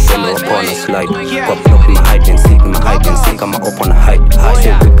 high hello upon a slide kwa block my hide and seek I'm up on a hide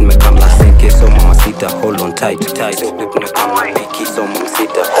so whip me come na sink so mama sita hold on tight so whip me come na biki so mama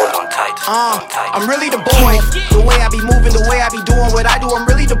sita hold on tight I'm really the boy the way I be moving the way I be doing what I do I'm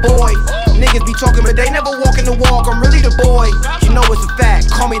really the boy niggas be talking but they never walking the walk I'm really the boy you know it's a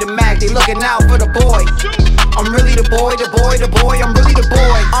fact call me the Mac they looking out for the boy I'm really the boy I'm really the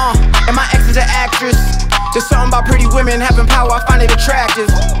boy and my ex is an actress there's something about pretty women having power I find it attractive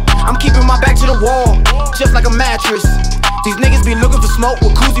I'm keeping my back to the wall just like a mattress these niggas be looking for smoke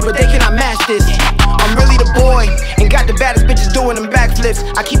with koozie but they cannot match this I'm really the boy and got the baddest bitches doing them backflips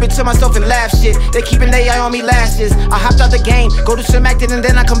I keep it to myself and laugh shit they keeping their eye on me lashes I hopped out the game go to some acting and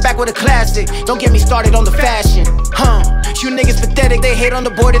then I come back with a classic don't get me started on the fashion you niggas pathetic they hate on the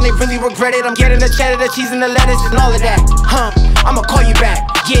board and they really regret it I'm getting the cheddar the cheese and the lettuce and all of that I'ma call you back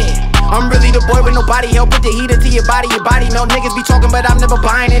I'm really the boy with nobody help put the heater to your body no niggas be talking but I'm never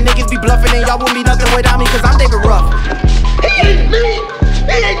buying it niggas be bluffing and y'all won't be nothing without me cause I'm David Ruff He ain't me!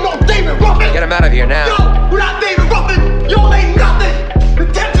 He ain't no David Ruffin! Get him out of here now! Yo, without David Ruffin, y'all ain't nothing!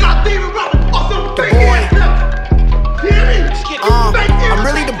 Attention on David Ruffin, awesome fake ass! Hear me? I'm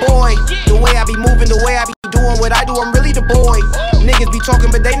really the boy the way I be moving, the way I be doing what I do I'm really the boy niggas be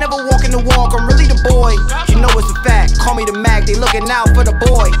talking but they never walking the walk I'm really the boy you know it's a fact call me the Mac they looking out for the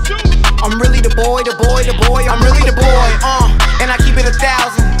boy I'm really the boy I'm really the boy and I keep it 1,000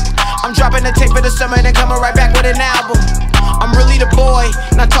 I'm dropping the tape for the summer then coming right back with an album I'm really the boy,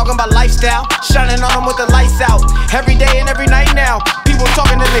 not talking about lifestyle shining on them with the lights out every day and every night now people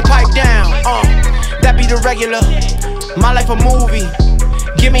talking and they pipe down that be the regular my life a movie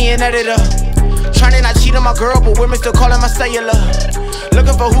give me an editor trying to not cheat on my girl but women still calling my cellular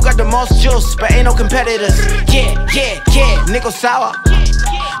looking for who got the most juice but ain't no competitors yeah nickel sour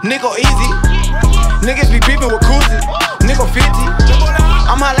nickel easy Niggas be beefing with Kuzi. Nigga 50.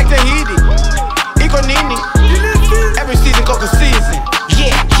 I'm hot like Tahiti. Iko Nini. Every season, Coca season.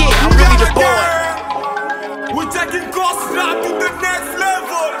 Yeah, I'm really the boy. We're taking costs now to the next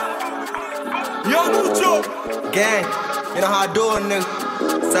level. Yo, Mucho. Gang, you know how I do it, nigga.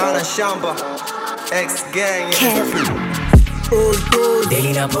 Sana Shamba. X gang.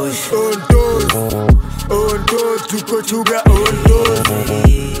 Delina push. On toes, tuko chuga on toes.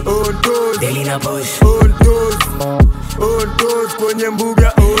 Delina push. On toes, kwenye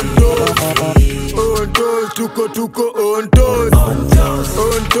mbuga on toes, tuko on toes. On toes,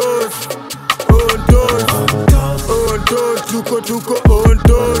 tuko on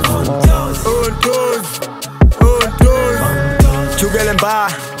toes. Chugele mba,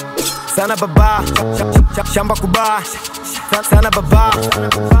 sana baba, shamba kuba, sana baba,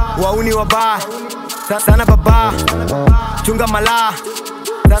 wauni waba, sana baba, chunga mala,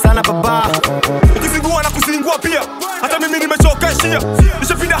 sana baba. Ukizingua na kusingua pia, hata mimi nimechoka shia.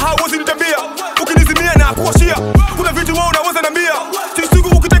 Nishapinda hawezi nitambia, ukinizimia na kuwashia. Kuna vitu wewe unaweza nambia, sisugu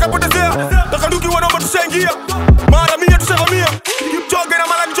ukitaka potezea. Takanduki wanaomba tushaingia, mara mia tushavamia. Mchoge na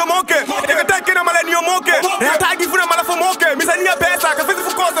mala nichomoke, ekateke na mala niomoke. Hatagi funa mala fomoke, misania pesa, kafezi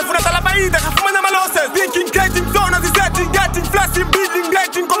fukose. Funa talabaida, kafumanya maloses. Thinking, getting, zone, setting, getting, flashing, building,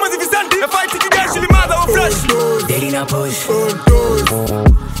 getting. Como si Vicente, a fight kigashi limada o flash. Delina push. On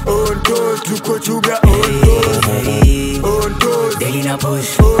toes, tuko chuga on toes. Delina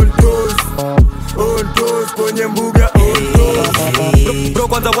push. On toes, kwenye mbuga Bro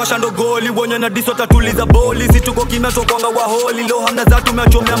kwanza washa ndo goli, wonye na diso tatuliza boli. Si tuko kimya tokwanga waholi, lo hamna za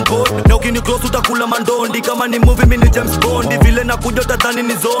tumeachomea mkodi. Na ukini cross utakula mandondi, kama ni movie mini James Bondi. Vile na kujo tadhani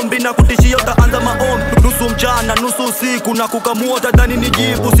ni zombie, na kutishia utaanza maombi. Nusu mchana, nusu usiku, na kukamua tadhani ni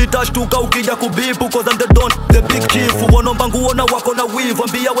jibu. Sitashtuka ukija kubipu, cause I'm the don, the big chief. Wanomba nguo na wako na wivu,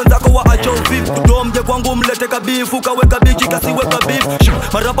 ambia wenzako wa acho vipu. Domje kwangu mlete kabifu, kaweka bichi kasiweka beef.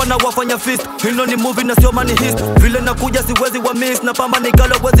 Marapa na wafanya fist, hilo ni movie na sio money hist. Vile na kuja siwezi wa miss, na pamba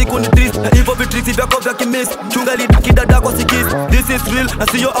nikala wezi kunitris. Na hivyo vitriksi vyako vya kimis, chunga lidakidada kwa sikis. This is real, na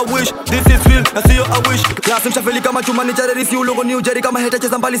siyo a wish. This is real, na siyo a wish. Klasi mshafeli kama chuma ni charerisi, ulongo ni ujeri kama heta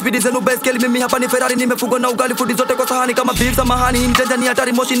cheza mbali. Speedi zenu best scale, mimi hapa ni Ferrari. Nimefugwa na ugali, foodi zote kwa sahani kama beef samahani. Hii nitenja ni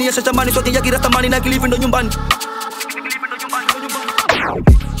hatari, moshi ni ya shashamani. Soki ya kirastamani na kilifi ndo nyumbani.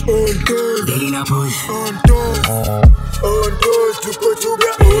 Delina push. On toes, tuko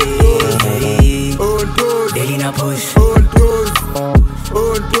chuga on toes. Delina push. On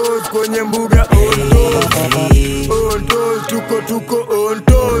toes, kwenye mbuga on toes, tuko on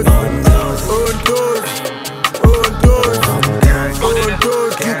toes. On toes, tuko on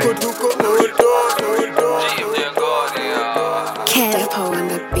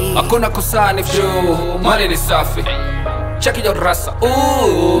toes. Hakuna kusani vyo, mali ni safi. Check it out rasa,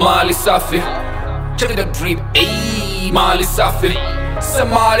 mali safi. Check it out drip, mali safi. Se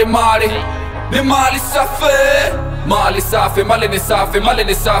mali, ni mali safi. Mali safi, mali ni safi, mali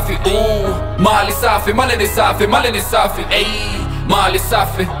ni safi. Mali safi, mali ni safi, mali ni safi. Mali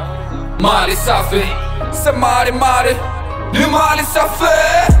safi, mali safi. Se mali, ni mali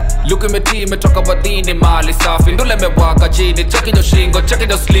safi. Look at me team, metoka badini mali safi. Ndule mewaka chini, cheki jo shingo, cheki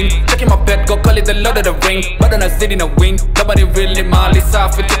jo sling. Cheki my pet, go call it the Lord of the Ring. Bado na zidi na wing, nobody really mali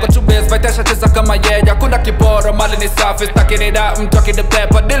safi. Tuko chubes, vaitasha cheza kama yeja. Kuna kiporo, mali ni safi. Stacking it up, I'm talking the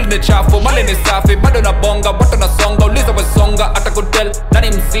pepper. Deal ni chafu, mali ni safi. Bado na bonga, watu na songa. Uliza we songa, ata kutel. Nani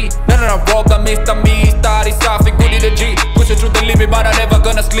MC, nani na roga. Mr. Me, stari safi, goody the G. Push it through the limit, but I never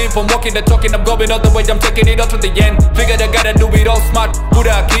gonna sleep. I'm walking the talking, I'm going all the way. I'm taking it all to the end. Figure they gotta do it all smart.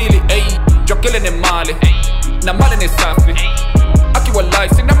 Buda akili, Jokele ni mali, na mali ni safi. Akiwa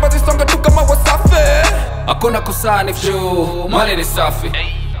live, sinamba zisonga tu kama wasafi. Hakuna kusani vyo, mali ni safi.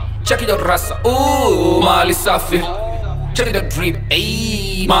 Check it out rasa, mali safi. Check it out drip,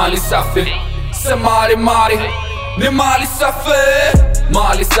 mali safi. Se mali, ni mali safi.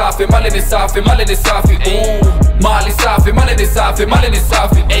 Mali safi, mali ni safi, mali ni safi. Mali safi, mali ni safi, mali ni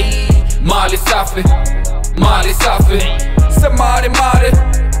safi. Mali safi, mali safi. Se mali,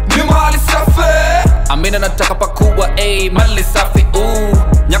 ni mali safi. Amina nataka pakubwa, mali safi,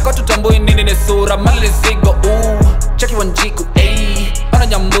 Nyako tutambui nini ni sura, mali zigo, Cheki wanjiku, ana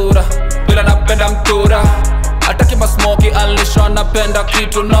nyambura, bila napenda mtura. ataki masmoki alisho anapenda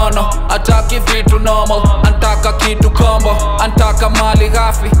kitu nono, ataki vitu normal, antaka kitu kombo, antaka mali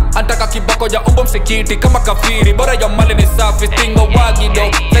ghafi, antaka kiboko ya umbo msikiti kama kafiri, bora ya mali ni safi, stingo wagido,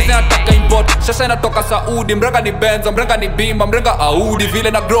 sasa nataka import, sasa natoka Saudi, mrenga ni Benzo, mrenga ni Bimba, mrenga Audi,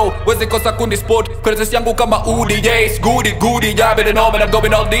 vile na grow, wezi kosa kundi sport, credits yangu kama Udi, yes, goody, goody, yeah, better know, man, I'm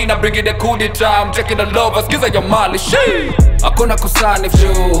going all in, I'm bringing the goodie time, checking the lovers, giza ya mali, shit, hakuna kusani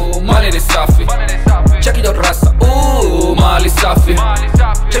view, mali ni safi, check it out rasa, mali safi,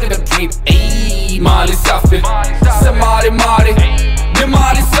 check it out drip, mali safi, se mali, ni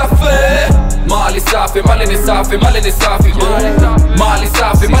mali safi, mali safi, mali ni safi, mali ni safi, mali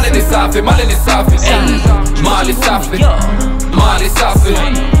safi, mali ni safi, mali ni safi, mali safi, mali safi,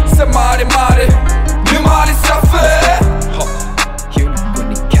 se mali, ni mali safi.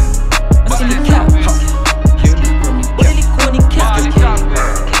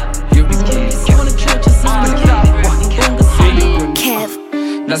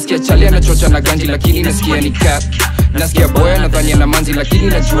 Nasikia chali anachocha na ganji lakini nasikia ni cap. Nasikia boy anadhani ana manzi lakini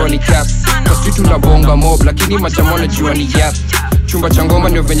najua ni cap. Kwa street unabonga mob lakini machamo najua ni yap. Chumba cha ngoma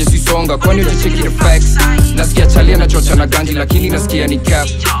ndio venye sisonga kwani ujicheki the facts. Nasikia chali anachocha na ganji lakini nasikia ni cap.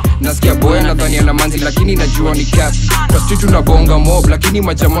 Nasikia boy anadhani ana manzi lakini najua ni cap. Kwa street unabonga mob lakini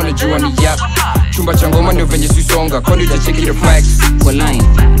machamo najua ni yap. Chumba cha ngoma ndio venye sisonga kwani ujicheki the facts. Kwa line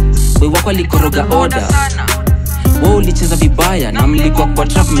boy wako alikoroga order, wewe ulicheza vibaya na mlikuwa kwa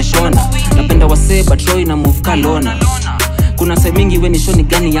trap meshona. Napenda wasee but Roy na move kalona. Kuna saa mingi we ni shoni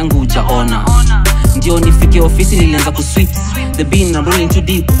gani yangu hujaona. Ndio nifike ofisi nilianza kusweep the bean I'm rolling too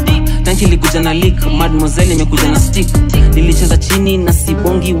deep. Tanki likuja na leak, mademoiselle imekuja na stick. Nilicheza chini na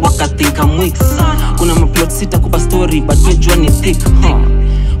sibongi wakatinka mwix. Kuna maplot sita kupa story but we jua ni thick.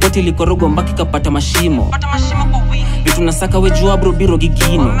 Wote ilikorogo mbaki kapata mashimo. Vitu nasaka we jua bro biro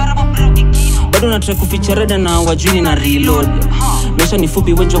gigino. Bado na try kuficha reda na wajuni na reload. Mesha ni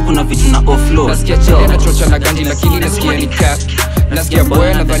fupi wejua kuna vitu na offload. Nasikia chele na chocha na ganji lakini nasikia ni cap. Nasikia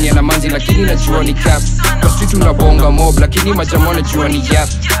boy nadhani ana manzi lakini najua ni cap. Kwa street unabonga mob lakini majamo najua ni yap.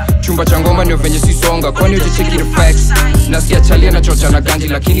 Chumba cha ngoma ndio venye sisonga kwani ujicheki the facts. Nasikia chali na chocha na ganji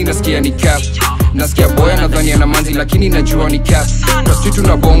lakini nasikia ni cap. Nasikia boy nadhani ana manzi lakini najua ni cap. Kwa street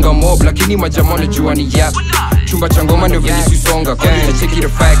unabonga mob lakini majamo najua ni yap. Chumba cha ngoma ndio venye sisonga kwani ujicheki the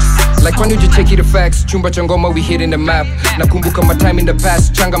facts. Like when you just check the facts, chumba cha ngoma we hit in the map. Nakumbuka my time in the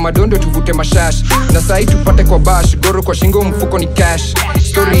past, changa madondo tuvute mashash. Na sahi tupate kwa bash, goro kwa shingo mfuko ni cash.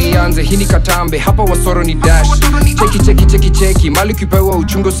 Story ianze hii ni katambe, hapa wasoro ni dash. Cheki, mali kipewa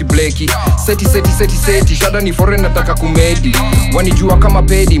uchungo si bleki. Seti, shada ni foreign nataka kumedi. Wanijua kama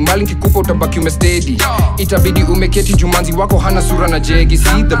pedi, mali nkikupa utabaki umestedi. Itabidi umeketi jumanzi wako hana sura na jegi.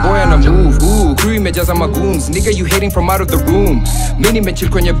 See the boy ana move, crew imejaza magoons. Nigga you hating from out of the room. Mini mechill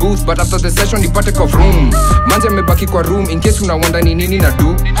kwenye booth, but after the session nipate kwa room. Manzi amebaki kwa room, in case unawanda ni nini na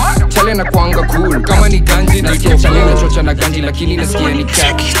do. Chale na kuanga cool, kama ni ganji nasikia chale na chocha na ganji lakini nasikia ni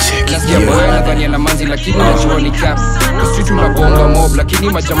cap. Nasikia boy nadhani ana manzi lakini najua ni cap. Kwa street unabonga mob lakini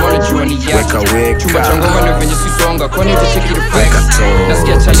majamo najua ni yap. Chumba cha ngoma ndio venye sisonga kwani ujicheki the facts.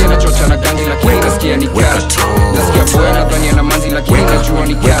 Nasikia chale na chocha na ganji lakini nasikia ni cap. Nasikia boy nadhani ana manzi lakini najua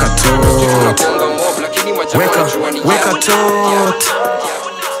ni cap. Kwa street unabonga mob lakini majamo najua ni yap.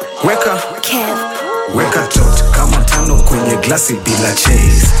 Weka tot kama tano kwenye glasi bila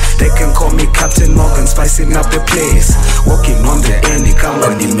chase. They can call me Captain Morgan, spicing up the place. Walking on the end kama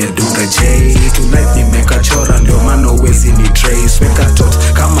nimedunga J. Tonight nimekachora ndio maana uwezi ni trace. Weka tot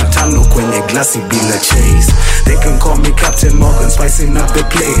kama tano kwenye glasi bila chase. They can call me Captain Morgan, spicing up the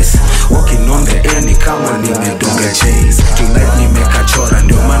place. Walking on the end kama nimedunga J. Tonight nimekachora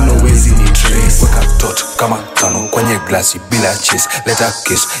ndio maana uwezi ni trace. Weka tot kama tano kwenye glasi bila chase. Let her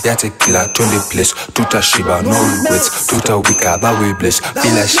kiss, yate kila 20 place. Tutashiba no regrets, tutawika that we bless.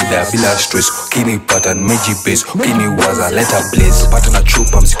 Bila shida, bila stress, kini pattern, meji base. Kini waza, let her blaze. Pata na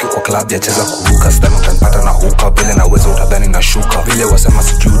chupa, mziki kwa club ya cheza kuruka. Sidhani utanipata na huka, vile na weza utadhani na shuka. Vile wasema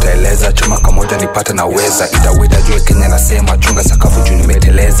sijui utaeleza, chuma kamoja nipate na weza. Itawita jua Kenya nasema, chunga sakafu juu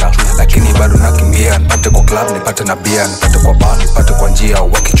nimeteleza. Lakini bado nakimbia, nipate kwa club, nipate na bia. Nipate kwa bar, nipate kwa njia.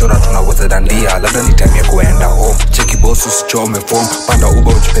 Wakichora tunaweza dandia, labda ni time ya kuenda home. Cheki boss usichome form, panda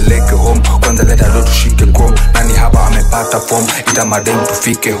uba uchipeleke home. Kwanza leta do tushike chrome, nani hapa amepata form. Ita madem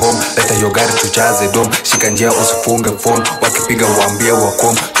tufike home, leta yo gari tujaze dom. Shika njia usifunge phone, wakipiga uambie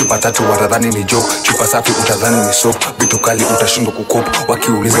wakom. Chupa tatu watadhani ni joke, chupa safi utadhani ni soap. Vitu kali utashindwa kukopa,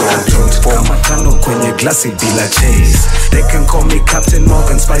 wakiuliza form. Kama tano kwenye glasi bila chase. They can call me Captain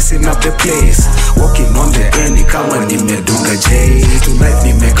Morgan, spicing up the place. Walking on the end kama nimedunga J. Tonight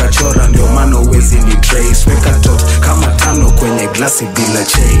nimekachora ndio maana uwezi ni trace. Weka tot kama tano tano kwenye glasi bila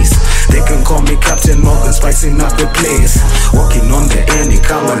chase. They can call me Captain Morgan, spicing up the place. Walking on the any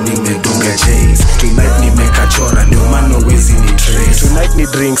kama nimedunga J's. Tonight nimekachora ndio maana wezi ni trace. Tonight ni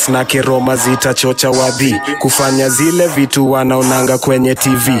drinks na kiroma zitachocha wadhi kufanya zile vitu wanaonanga kwenye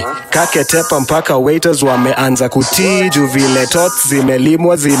TV. Kaketepa mpaka waiters wameanza kutii juu vile tots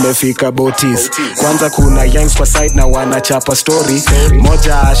zimelimwa zimefika botis. Kwanza kuna yangs kwa side na wanachapa story.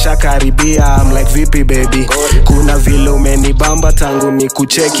 Moja ashakaribia I'm like vipi baby. Kuna vile umenibamba tangu ni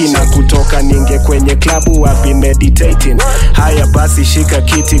kucheki na kutoka ninge kwenye klabu I've been meditating. Haya basi shika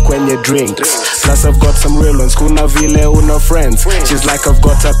kiti kwenye drinks. Plus I've got some real ones. Kuna vile una friends. She's like I've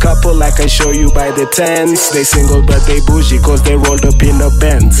got a couple like I show you by the tens. They single but they bougie cause they rolled up in a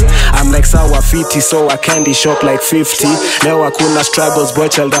Benz. I'm like sawa fiti so I candy shop like 50. Leo hakuna struggles boy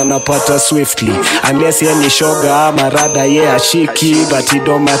child anapata swiftly. Unless ye ni shoga ama rada ye ashiki. But it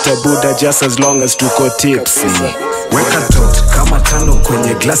don't matter Buddha just as long as tuko tipsy. Weka tot kama tano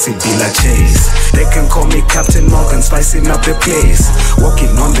kwenye glasi bila chase. They can call me Captain Morgan, spicing up the place.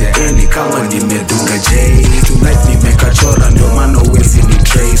 Walking on the any kama nimedunga J. Tonight nimekachora ndio maana wezi ni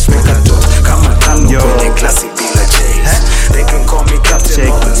trace. Weka tot kama tano kwenye glasi bila chase. They can call me Captain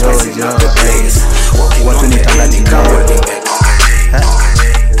Morgan, spicing up the place. Walking on the any kama nimedunga J.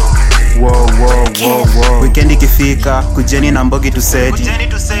 Weekend ikifika kujeni na mbogi tuseti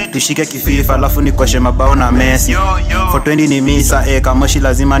tushike kififa alafu ni kwashe mabao na Messi. For 20 ni misa kamoshi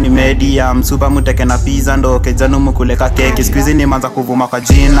lazima ni medium. Super muteke na pizza ndo kejanu mukuleka keki. Squeeze ni manza kuvuma kwa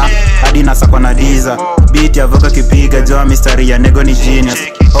jina hadi nasa kwa nadiza. Beat ya voka kipiga joa mistari ya nego ni genius.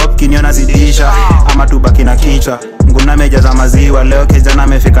 Hop kiniona zidisha ama tubaki na kichwa. Nguna meja za maziwa leo kejana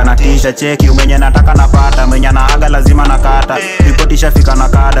amefika na tisha. Cheki umenye nataka napata mwenye na aga lazima nakata. Ripotisha fika na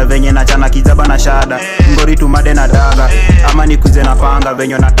kada venye na chana kijaba na shada. Ngori tumade na daga ama nikuze na panga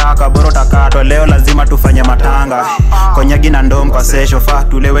venye nataka boro takatwa. Leo lazima tufanye matanga konyagi na ndom kwa session. Fa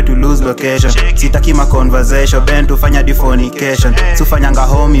tulewe to lose location. Sitaki ma conversation ben tufanya defonication. Sufanyanga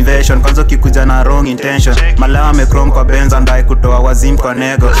home invasion kwanza kikuja na wrong intention. Malawa me chrome kwa benza ndai kutoa wazim kwa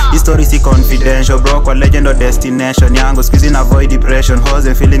nego. History si confidential bro kwa legend or destination yangu. Squeeze na avoid depression. How's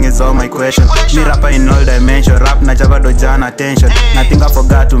the feeling is all my question. Me rapper in all dimension. Rap na java do jana tension. Nothing I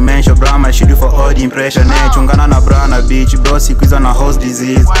forgot to mention. Bro I should do for all the impression. Chungana na bra na beach. Bro sikuiza na host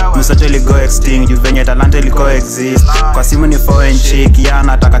disease. Musato ili go extinct. Juvenye talanta ili coexist. Kwa simu ni foreign chick.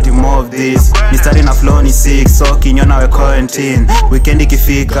 Yana takati more of this. Mistari na flow ni 6. So kinyona we quarantine. Weekend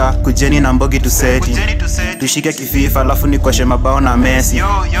ikifika kujeni na mbogi tuseti tushike kififa alafu ni kwashe mabao na Messi.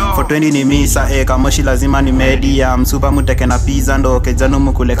 For 20 ni misa kamoshi lazima ni medium. Super muteke na pizza ndo kejanu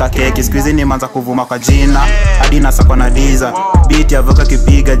mukuleka keki. Squeeze ni manza kuvuma kwa jina hadi nasa kwa nadiza. Beat ya voka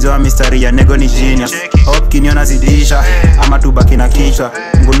kipiga joa mistari ya nego ni genius. Hop kiniona zidisha ama tubaki na kichwa.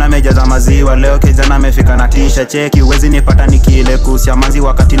 Nguna meja za maziwa leo kejana amefika na tisha. Cheki uwezi nipata nikile kusia mazi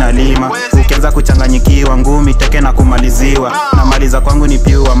wakati na lima. Ukianza kuchanganyikiwa ngumi teke na kumaliziwa. Na maliza kwangu ni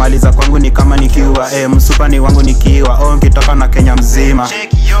piwa maliza kwangu ni kama nikiwa. Msupa ni wangu nikiwa nkitoka na Kenya mzima.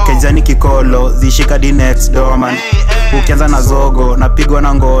 Kejani kikolo zishika di next door man. Ukianza na zogo napigwa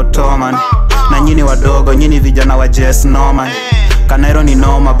na ngotoman. Na nyini wadogo nyini vijana wa Jess Norman. Kanairo ni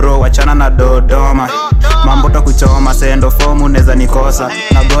noma bro wachana na Dodoma. Mamboto kuchoma sendo fomu neza nikosa.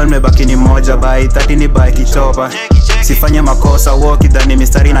 Na goal mebaki ni moja by 30 ni by kichopa. Sifanye makosa walk idhani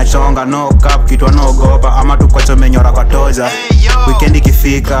mistari na chonga. No cap kitwa no gopa ama tukwacho menyora kwa toja. Weekend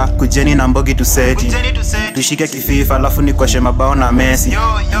ikifika kujeni na mbogi tuseti tushike kififa alafu ni kwashe mabao na Messi.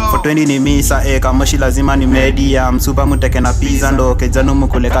 For 20 ni misa kamoshi lazima ni medium. Super muteke na pizza ndo kejanu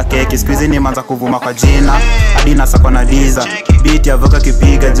mukuleka keki. Squeeze ni manza kuvuma kwa jina hadi nasa kwa nadiza. Beat ya voka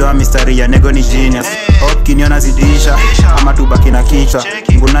kipiga joa mistari ya nego ni genius. Hop kiniona zidisha ama tubaki na kichwa.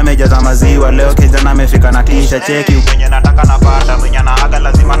 Nguna meja za maziwa leo kejana amefika na tisha. Cheki venye nataka napata mwenye na aga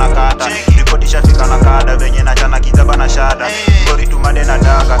lazima nakata. Ripotisha fika na kada venye na chana kijaba na shada. Ngori tumade na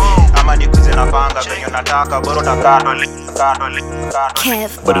daga ama nikuze na panga venye nataka boro takatwa.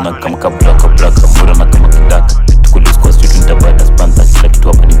 Bado nakama kablaka mura na kama kidaka. Tukulus kwa street nitabada spanta kila kitu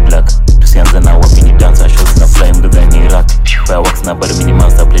hapa ni black. Tusianza na wapi ni dancer shows na fly mgaga ni Iraq. Fireworks na bado mini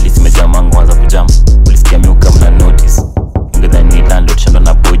master playlist imejaa mango wanza kujam. Ulisikia miuka mna notice mgaga ni landlord shamba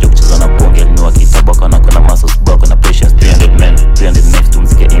na bojo kucheza na bonge alinua kitabu akona kona muscles bako na precious 300 men 300 next to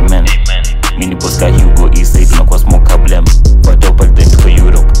mzike amen. Mini boss ka Hugo East Side unakuwa smoke blem. But up at then to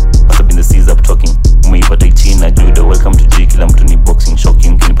Europe must have been the seas up talking. Umeipata China judo welcome to G kila mtu ni boxing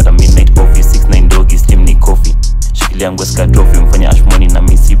shocking. Kinipata midnight office 69 doggy slim ni coffee. Shikilia nguo ska trophy mfanya ash money na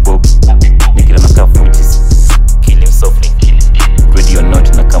Missy Bob. Nikila na kafutis kill him softly ready or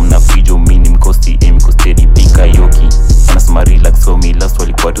not na kama na fijo mini mkosti mkostedi pinka yoki. Anasema relax so me last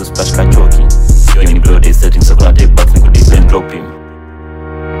walikuwa tu splash kachoki. Yo ni blood is setting so gonna take back niko deep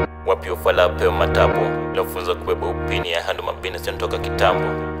kitambo.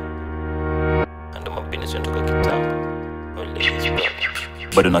 Ando mapini zinatoka kitambo.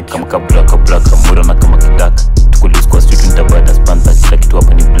 Bado na kama blaka mura na kama kidaka. Tukulis kwa street nitabada spanta kila kitu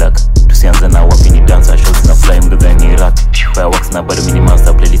hapa ni black. Tusianze na wapi ni dancer shots na fly mgaza ni Iraq. Fireworks na bado mini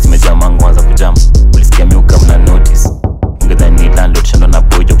master playlist imejaa mango anza kujam. Ulisikia miuka mna notice. Mgaza ni landlord shando na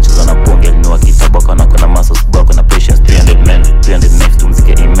bojo kucheza na ponge alinua kitabu kana kuna muscles bako na patience 300 men 300 knives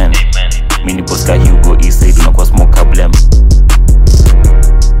tumzike amen. Mini boss ka Hugo East Side unakuwa smoke problem.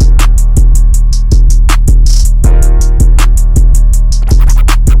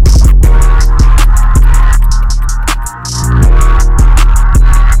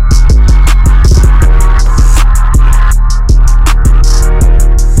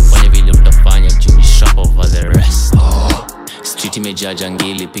 Imejaa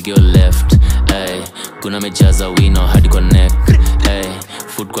jangili, pick your left. Ay, kuna mejaza wino hadi kwa neck. Ay,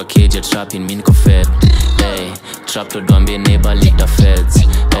 food kwa cage trapping mimi niko fed. Ay, trap to doambie neighbor lita feds.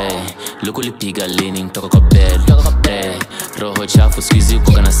 Ay, luku lipiga leaning toka kwa bed. Ay, roho chafu squeeze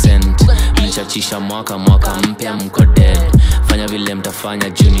uko kana scent. Mlichachisha mwaka mpya mko dead. Fanya vile mtafanya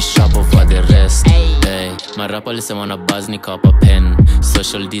juni sharp over the rest. Ay, marapa lisema na buzz nikawapa pen.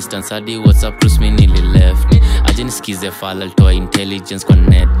 Social distance hadi WhatsApp plus mimi nili left. Aje nisikize fala toa intelligence kwa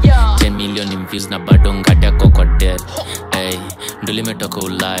net. 10 million views na bado ngati yako kwa dead. Hey, ndo limetoka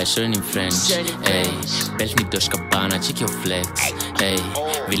Ulaya, sure ni French. Hey, belt ni Dosh Gabbana, check your flex. Hey,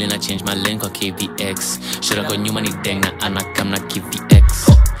 vile na change my lane kwa KVX. Sure kwa nyuma ni deng na anakam na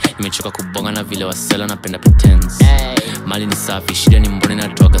KVX. Nimechoka kubonga na vile wasela napenda pretense. Mali ni safi, shida ni mbone na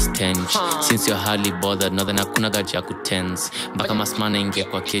toga stench. Since you're hardly bothered, no then hakuna gaji ya kutense. Mpaka masmana inge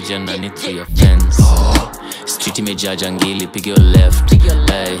kwa keja na need to your fence. Street imejaa jangili, pick your left.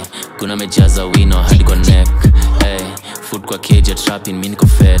 Ay, kuna mejaza wino hadi kwa neck. Ay, food kwa cage trapping mimi niko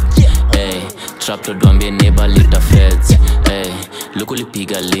fed. Ay, trap to doambie neighbor lita feds. Ay, luku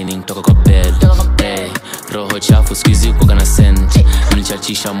lipiga leaning toka kwa bed. Ay, roho chafu squeeze uko kana scent.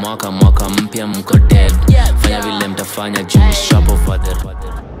 Mlichachisha mwaka mpya mko dead. Fanya vile mtafanya juni sharp over the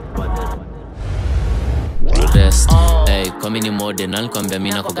rest. Hey, kwa mini modern nalikwambia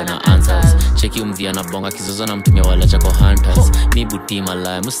mimi nako gana answers. Cheki umvia na bonga kizozo na mtumia wala chako hunters. Mi buti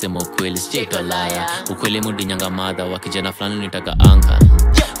malaya musema ukweli sijaitwa laya. Ukweli mudi nyanga madha wakijana fulani nitaka anka.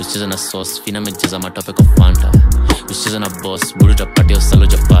 Usicheza na sauce fina mejeza matope kwa fanta. Usicheza na boss buru tapati usalo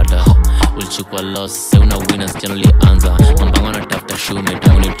japata. Ulichukua loss se una winners generally anza. Mambango na tafuta shume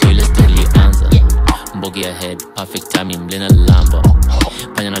tangu ni toilet totally anza. Mbogi ahead perfect timing mlena lamba.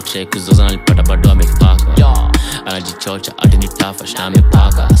 Panya na check kuzoza nalipata bado amepaka. Anajichocha ati ni tafash na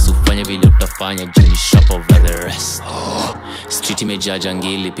amepaka. Sufanya vile utafanya juni sharp over the rest. Street imejaa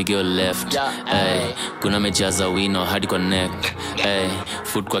jangili, pick your left. Ay, kuna mejaza wino hadi kwa neck. Ay,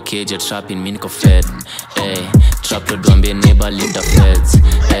 food kwa cage trapping mimi niko fed. Ay, trap to doambie neighbor lita feds.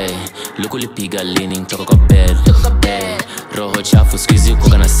 Ay, luku lipiga leaning toka kwa bed. Ay, roho chafu squeeze uko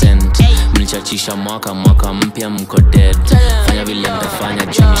kana scent. Mlichachisha mwaka mpya mko dead. Fanya vile mtafanya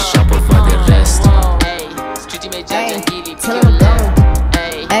juni sharp over the rest. Street imejaa jangili, pick your left.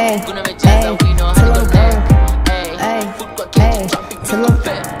 Ay, kuna mejaza wino hadi kwa neck. Ay, food kwa cage trapping mimi niko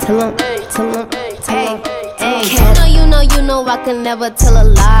fed. You know I can never tell a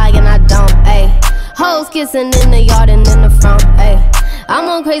lie, and I don't, ayy. Hoes kissing in the yard and in the front, ayy. I'm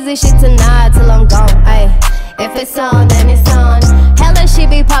on crazy shit tonight till I'm gone, ayy. If it's on, then it's on. Hella shit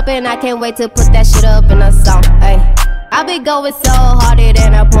be poppin', I can't wait to put that shit up in a song, ayy. I be going so harder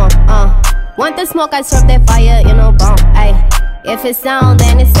than a pump, Want the smoke, I serve that fire in a bomb, ayy. If it's on,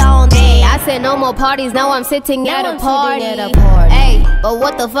 then it's on, ayy. I said no more parties, now I'm sitting at a party, ayy. But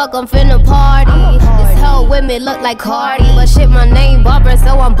what the fuck, I'm finna party. This whole with me look like Cardi, but shit, my name Barbara,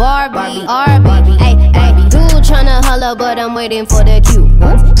 so I'm Barbie. Ayy, ayy. Dude tryna holler, but I'm waiting for the cue.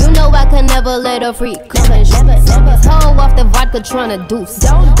 You know I can never let a freak come and shoot. This hoe off the vodka tryna deuce.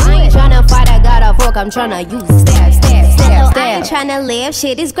 I ain't tryna fight, I got a fork, I'm tryna use. Stare. I ain't tryna live,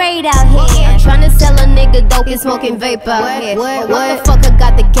 shit is great out here. Tryna sell a nigga dope and smoking vape out here. What the fuck, I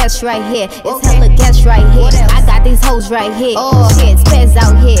got the gas right here. It's hella gas right here. I got these hoes right here. Oh shit, spez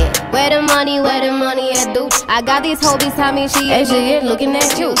out here. Where the money at, dude? I got these hoes behind me, she ain't looking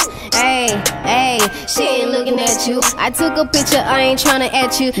at you. Hey, she ain't looking at you. I took a picture, I ain't tryna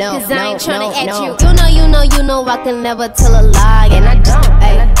at you. Cause I ain't tryna at you. You know I can never tell a lie, and I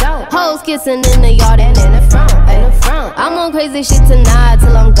don't. Hoes kissing in the yard and in the front. I'm on crazy shit tonight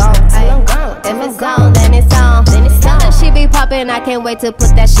till I'm gone. If it's on, then it's on. Hella shit be poppin', I can't wait to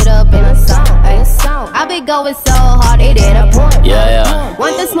put that shit up in a song. I be going so hard, it ain't a point. Yeah.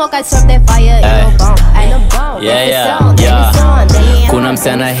 Want the smoke, I serve that fire, ain't no bomb. Ain't no bomb. Yeah. Kuna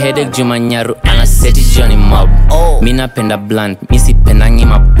msana headache Juma Nyaru anaseti Johnny Mob. Mina penda blunt, misi pendangi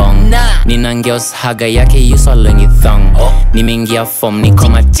mabong. Nina ngeos haga yake yuso lengi thong. Nimeingia form, niko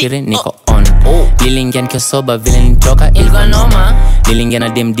matiri, niko on. Nilingia nikio soba vile nitoka ilikuwa noma. Nilingia na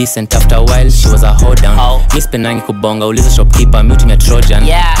dem decent after a while she was a hold down. Miss pendangi kubonga uliza shopkeeper mute mia Trojan.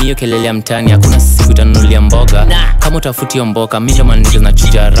 Niyo kelele ya mtani hakuna siku utanunulia mboga. Kama utafuti yo mboka minjo man niggas na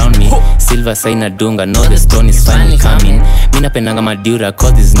chuja around me. Silver sign dunga no the stone is finally coming. Mina pendanga madura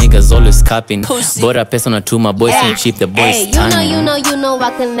cause these niggas always capping. Bora pesa na tuma boys ain't cheap the boys stunning. You know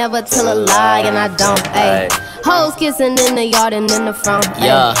I can never tell a lie and I don't. Hoes kissing in the yard and in the front.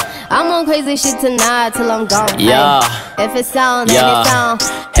 I'm on crazy shit tonight till I'm gone. If it's on, then it's on.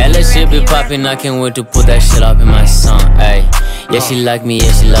 Hella shit be poppin', I can't wait to put that shit up in my song. Yeah, she like me,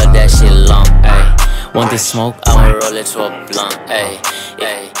 yeah, she love that shit long. Want the smoke, I'ma roll it to a blunt.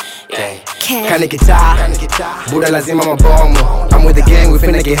 Kani kitaa, Buda lazima mabomu. I'm with the gang, we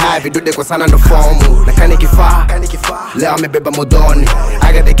finna get high, vidude kwa sana ndo fomu. Na kani kifaa, leo amebeba modoni.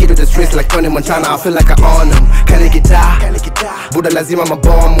 I got the key to the streets like Tony Montana, I feel like I own them. Kani kitaa, Buda lazima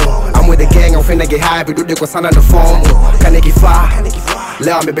mabomu. I'm with the gang, we finna get high, vidude kwa sana ndo fomu. Kani kifaa,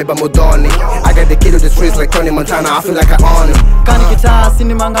 leo amebeba modoni. I got the key to the streets like Tony Montana, I feel like I own them. Kani kitaa,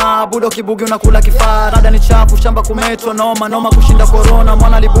 sini manga, Buda kibugi unakula kifaa. Rada ni chafu, shamba kumetwa, noma kushinda corona.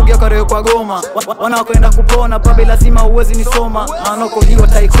 Mwana libugia kareo kwa goma. Wana kwenda kupona, babi lazima uwezi nisoma. Anoko hiyo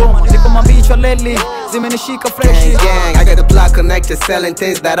taikoma, niko mambichwa lately, zimenishika fresh. Gang, I got the block connected, selling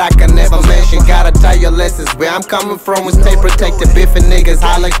things that I can never mention. Gotta tell your lessons, where I'm coming from we stay protected. Biffing niggas,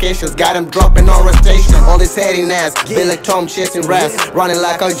 high locations, got them dropping on rotation. All this hating ass, be like Tom chasing rats. Running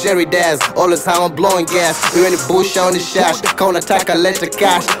like a Jerry Daz, all the time I'm blowing gas. We in the bush on the shash, count attack, I let the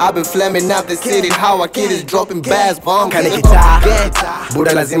cash. I've been flaming out the city, how I kid is dropping bass. Bomb, kani kitaa,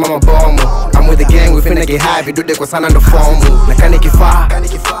 Buda lazima mabomu. I'm with the gang, we finna get high, vidude kwa sana ndo fomu. Na kani kifaa,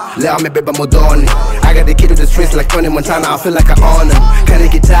 leo amebeba modoni. I got the key to the streets like Tony Montana, I feel like I own them. Kani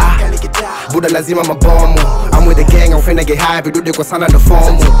kitaa, Buda lazima mabomu. I'm with the gang, we finna get high, vidude kwa sana ndo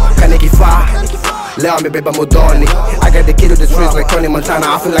fomu. Kani kifaa, leo amebeba modoni. I got the key to the streets like Tony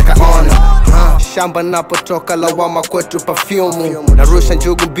Montana, I feel like I own them. Shamba napotoka lawama kwetu perfume. Narusha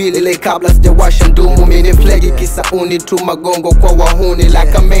njugu mbili le kabla sijawasha ndumu. Mini flegi kisa uni tu magongo kwa wahuni.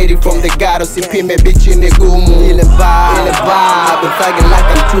 Like I made it from the ghetto, sipime bichi ni gumu. Ile vibe, I've been thugging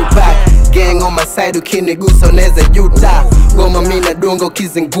like I'm Tupac. Gang on my side ukinigusa uneza juta. Goma mina dungo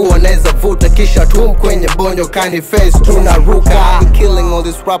kizingua neza vuta. Kisha tum kwenye bonyo kani face tunaruka. I'm killing all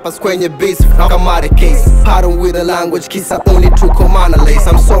these rappers kwenye beats, kama the case. Pardon with the language kisa uni tuko mana lace.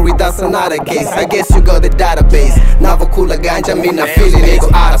 I'm sorry that's another case, I guess you got the database. Navokula ganja mina feel it, they go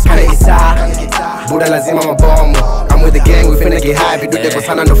out of space. Buda lazima mabomu. I'm with the gang, we finna get high, vidude kwa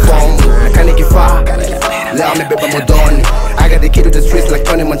sana ndo fomu. Na kani kifaa, leo amebeba modoni. I got the key to the streets like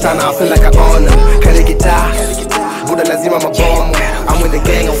Tony Montana, I feel like I own them. Kani kitaa, Buda lazima mabomu. I'm with the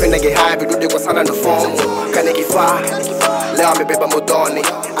gang, we finna get high, vidude kwa sana ndo fomu. Kani kifaa, leo amebeba modoni.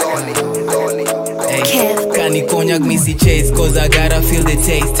 Kani cognac missy chase, cause I gotta feel the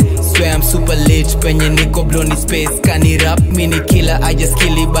taste. Swear I'm super lit, penye niko bloni space. Kani rap, mini killer, I just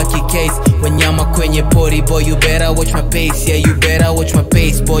kill it baki case. Wanyama kwenye pori, boy you better watch my pace. Yeah you better watch my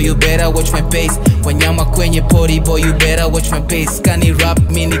pace, boy you better watch my pace. Wanyama kwenye pori, boy you better watch my pace. Kani rap,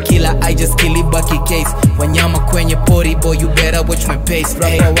 mini killer, I just kill it baki case. Wanyama kwenye pori, boy you better watch my pace.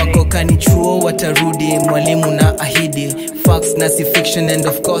 Rapper wako kani chuo watarudi, mwalimu na ahidi. Facts na si fiction and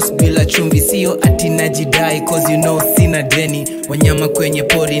of course bila chumvi sio ati najidai, cause you know sina deni. Wanyama kwenye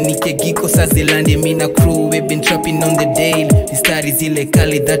pori nikegiko sazilandi, mina crew we've been trapping on the daily. Mistari zile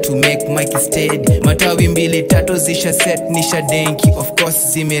kali that to make Mike steady. Matawi mbili tatu zisha set nisha denki, of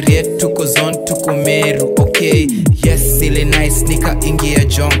course zimeriet tuko zone tuko meru. Okay yes zile nice nika ingia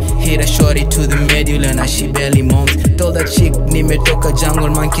jong. Hit a shorty to the medulla na she barely moans. Told that chick nimetoka jungle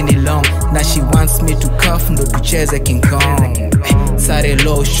monkey ni long. Now she wants me to cuff ndo tucheze King Kong. Sare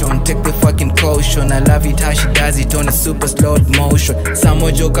lotion, take the fucking caution. I love it how she does it on a super slow motion.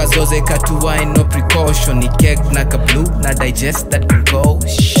 Samo joka zoze katuwai no precaution. Ni kek na ka blue na digest that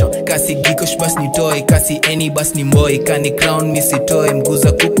concussion. Kasi gikosh bas ni toy, kasi any bas ni boy. Kani crown misi toy,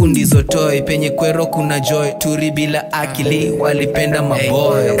 mguza kuku ndizo toy. Penye kwero kuna joy, turi bila akili walipenda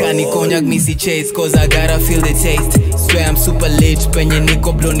maboy. Kani cognac misi chase, cause I gotta feel the taste. Swear I'm super lit, penye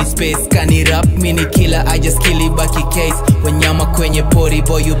niko bloni space. Kani rap mini killer, I just kill it baki case. Wanyama kwenye pori,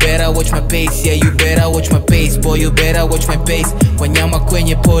 boy you better watch my pace. Yeah you better watch my pace, boy you better watch my pace. Wanyama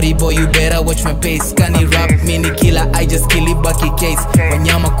kwenye pori, boy you better watch my pace. Kani rap mini killer, I just kill it baki case.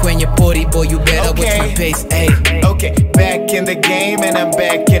 Wanyama kwenye kwenye pori boy you better watch my pace. Okay, back in the game and I'm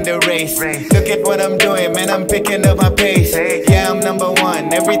back in the race. Look at what I'm doing, man, I'm picking up my pace. Yeah, I'm number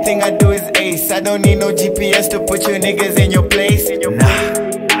one, everything I do is ace. I don't need no GPS to put you niggas in your place.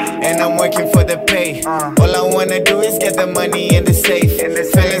 And I'm working for the pay. All I wanna do is get the money in the safe.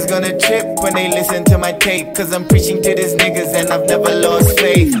 Fellas gonna trip when they listen to my tape, cause I'm preaching to these niggas and I've never lost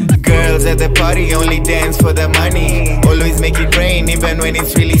faith. Girls at the party only dance for the money. Always make it rain even when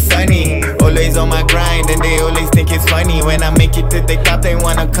it's really sunny. Always on my grind and they always think it's funny. When I make it to the top they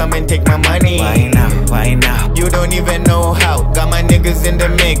wanna come and take my money. Why now, why now? You don't even know how. Got my niggas in the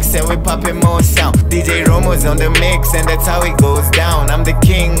mix and we popping more sound. DJ Romo's on the mix and that's how it goes down. I'm the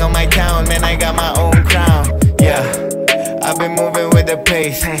king of my town, man, I got my own crown. Yeah, I've been moving with the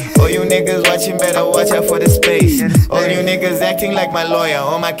pace. All you niggas watching better watch out for the space. All you niggas acting like my lawyer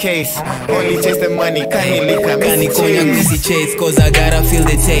on my case. Only chase the money, kanikonya misi chase, cause I gotta feel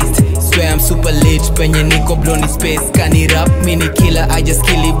the taste. Swear I'm super lit, penye niko bloni space. Kani rap, mini killer, I just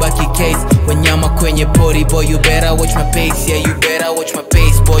kill it baki case. Wanyama kwenye pori, boy you better watch my pace. Yeah, you better watch my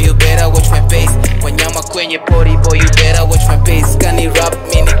pace, boy you better watch my pace. Wanyama kwenye pori, boy you better watch my pace. Kani rap,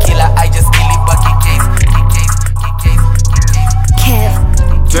 mini killer, I just kill it baki case.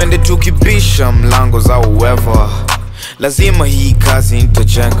 Twende tukibisha mlango za uwever, lazima hii kazi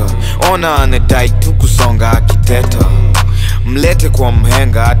nitajenga. Ona anadai tukusonga akiteta, mlete kwa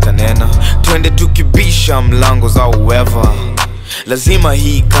mhenga hata nena. Twende tukibisha mlango za uwever, lazima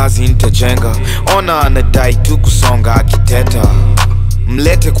hii kazi nitajenga. Ona anadai tukusonga akiteta,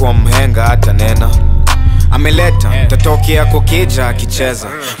 mlete kwa mhenga hata nena. Ameleta tatoki yako keja akicheza.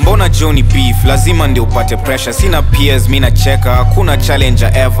 Mbona Johnny beef, lazima ndio upate pressure. Sina peers, mina cheka, hakuna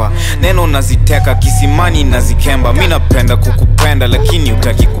challenger ever. Neno naziteka, kisimani nazikemba. Mina penda kukupenda, lakini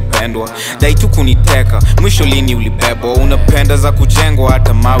utaki kupendwa. Dai tu kuniteka, mwisho lini ulibebwa. Unapenda za kujengwa,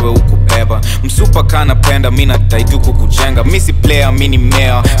 hata mawe ukubeba. Msupa kana penda, mina dai tu kukujenga. Misi player, mini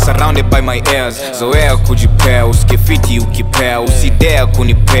mayor, surrounded by my heirs. Zoea kujipea, usikefiti ukipea. Usidea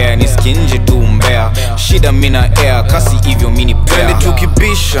kunipea, nisiki nje tu umbea. Shida mina air, kasi hivyo mini pair. Twende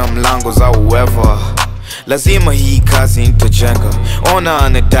tukibisha mlango za uwever, lazima hii kazi nitajenga. Ona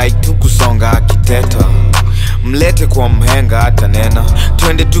anadai tukusonga akiteta, mlete kwa mhenga hata nena.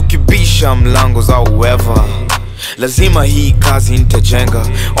 Twende tukibisha mlango za uwever, lazima hii kazi nitajenga.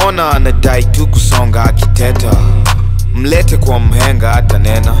 Ona anadai tukusonga akiteta, mlete kwa mhenga hata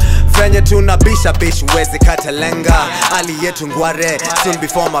nena. Venye tunabisha bish wezi katalenga. Ali yetu ngware soon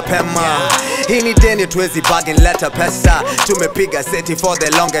before mapema. Hii ni deni tuwezi bargain leta pesa. Tumepiga seti for the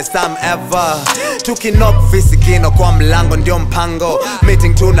longest time ever. Tukinok visikino kwa mlango ndio mpango.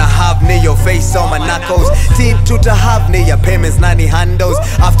 Meeting tuna have ni your face on my knuckles. Tip tuta have ni ya payments nani handles.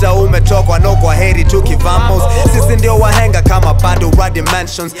 After umetokwa no kwa heri tukivamos. Sisi ndio wahenga kama bado radi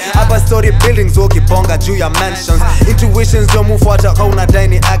mansions. Hapa story buildings ukibonga juu ya mansions. Intuitions don't move water kauna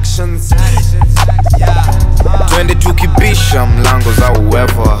dainy actions. Twende tukibisha mlango za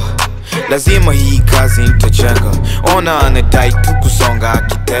uwever, lazima hii kazi nitajenga. Ona anadai tukusonga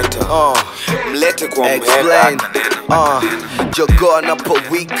akiteta, mlete kwa mhenga. Jogoo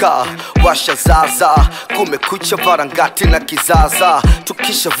napowika washa zaza, kumekucha varangati na kizaza.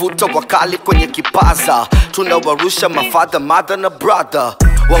 Tukisha vuta wakali kwenye kipaza, tunawarusha mafadha, mother na brother.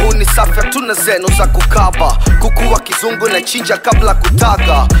 Wahuni safi tuna zeno za kukaba. Kuku wa kizungu na chinja kabla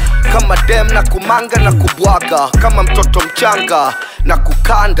kutaga. Kama dem na kumanga na kubwaga. Kama mtoto mchanga na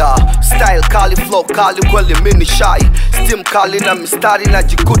kukanda. Style kali, flow kali, kweli mini shy. Steam kali na mistari na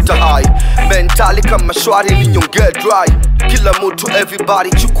jikuta high. Mentali kama shwari ni nyonge dry. Kila mutu everybody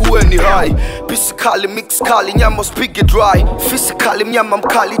chukueni high. Pisi kali, mix kali, nyama spigi dry. Fisi kali, mnyama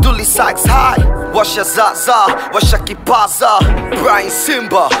mkali, duli Sykes high. Washa zaza, washa kipaza. Brian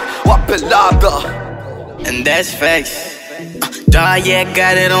Simba, wape ladha. And that's facts. Dog, yeah,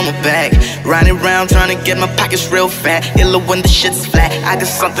 got it on my back. Riding around trying to get my pockets real fat. Illa when the shit's flat. I got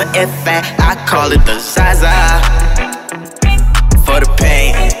something fat. I call it the Zaza. For the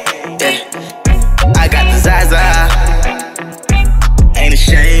pain, yeah. I got the Zaza. Ain't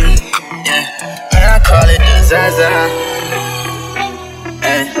ashamed, yeah. And I call it the Zaza.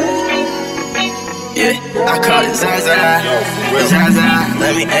 Yeah, I call it Zaza. Zaza,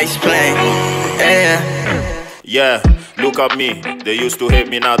 let me explain. Yeah. Yeah, look at me. They used to hate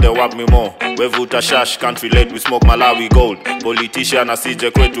me, now they want me more. Wevuta shash, can't relate, we smoke Malawi gold. Politician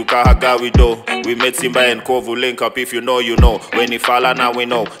asije kwetu kahagawi do. We made Simba and Kovu link up, if you know, you know. When he fala now we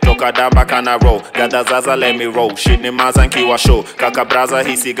know. Toka damba kana roll. Gada zaza let me roll. Shit ni maza nkiwa show. Kaka braza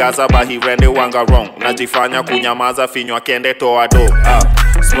hisi gaza but he rende wanga wrong. Najifanya kunyamaza finywa kende toa do.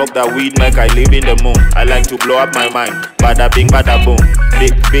 Smoke that weed make I live in the moon. I like to blow up my mind. Bada bing bada boom.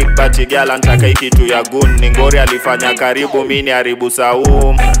 Big bachi girl antaka ikitu ya gun. Ningori alifanya karibu mini haribu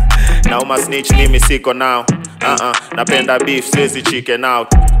saum. Now my snitch mimi siko now. Napenda beef sezi chicken out.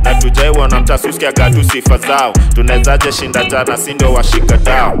 Na tujaiwa na mtasusikia gatu sifa zao. Tunezaje shinda jana sindo washika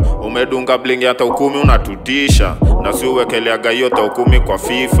dao. Umedunga blingi hata ukumi unatutisha. Na siuwekelea gayota ukumi kwa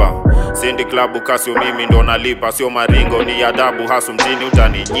FIFA. Sindi klabu kasio mimi ndo nalipa. Sio maringo ni adabu hasu mjini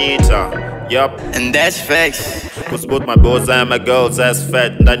utaninyita. Yup, and that's facts. Cause both my boys and my girls as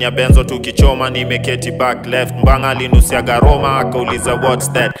fat. Ndani ya benzo tukichoma nimeketi back left. Mbanga linusiaga Roma akauliza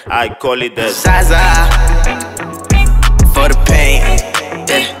what's that. I call it that Zaza for the pain,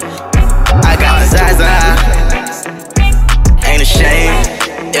 yeah. I got the Zaza, ain't ashamed,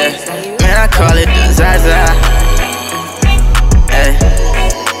 yeah. Man, I call it the Zaza, yeah.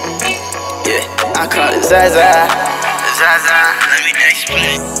 I call it Zaza, Zaza. Let me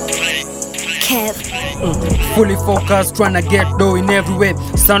explain. Fully focused, tryna get dough in every way.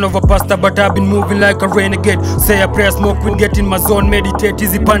 Son of a pastor, but I've been moving like a renegade. Say a prayer, smoke weed, get in my zone, meditate.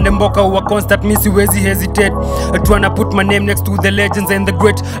 Easy pande mboka, uwa constant, missy wezi hesitate. Tryna put my name next to the legends and the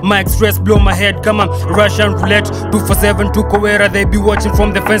great. My express blow my head, come on, Russian roulette. 247 to Kowera, they be watching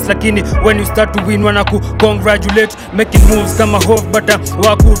from the fence. Lakini, when you start to win, wanaku congratulate. Making moves, kama hope, but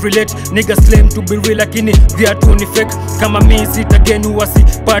waku relate. Niggas claim to be real, lakini, they are too fake. Kama me, sit again, wasi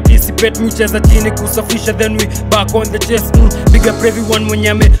participate. Micheza chini kusafisha, then we back on the chest. Big up everyone mwenye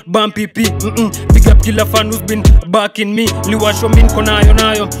ame bumpy p. Big up kila fan who's been backing me. Liwasho min konayo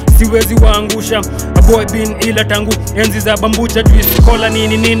nayo siwezi waangusha. A boy been ila tangu enzi za bambucha. Twist kola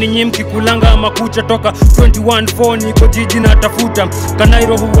nini nyimki kulanga makucha. Toka 21-4 niko jiji na tafuta.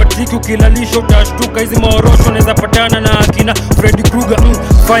 Kanairo huwatiki ukilalisha utashtuka. Hizi maorosho neza patana na akina Freddy Krueger.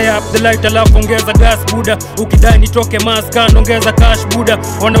 Fire up the light alafu ongeza gas buda. Ukidai nitoke maska ongeza cash buda.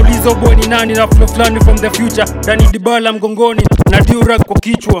 Wanauliza boy ni nani na flow flani from the future. Dani Dibala mgongoni na diurag kwa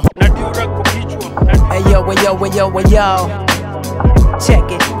kichwa. Hey yo, hey yo, hey yo, hey yo.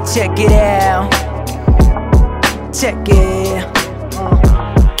 Check it out. Check it.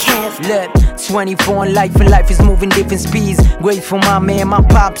 Look, 24 in life, and life is moving different speeds. Wait for my man, my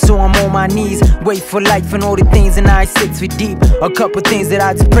pop, so I'm on my knees. Wait for life and all the things, and I 6 feet deep. A couple things that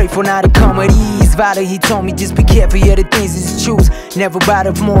I just pray for now to come with ease. Vada, he told me just be careful, yeah, the things that you choose. Never bite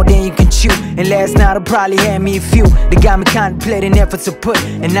off more than you can chew. And last night I probably had me a few. They got me contemplating efforts to put.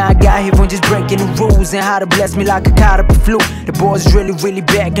 And now I got here from just breaking the rules. And how to bless me like a caught up a flu. The boys really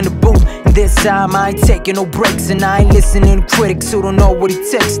back in the booth. And this time I ain't taking no breaks. And I ain't listening to critics who don't know what it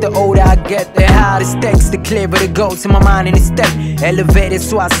takes. The older I get, the higher the stakes. The clearer it goes in my mind in the state. Elevated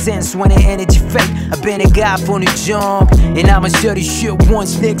so I sense when the energy fake. I've been a guy from the jump. And I'ma share this shit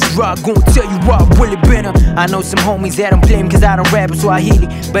once. Next rock gon' tell you what really been her. I know some homies that don't play me cause I don't rap Swahili.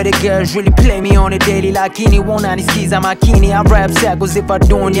 But the girls really play me on the daily like any one on these keys. I'm a kini. I rap circles if I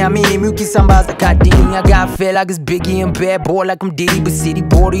don't, yeah, I mean, Muki Sambaza Kadini. I got feel like it's Biggie and bad boy like I'm Diddy. But city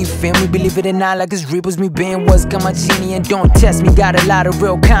border, you feel me? Believe it or not, like it's ripples. Me being what's got my genie and don't test me. Got a lot of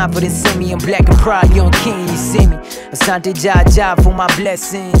real confidence in me. I'm black and proud, young king, you see me. Asante Jaja for my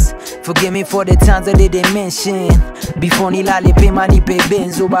blessings. Forgive me for the times I didn't mention. Before nilale pema nipe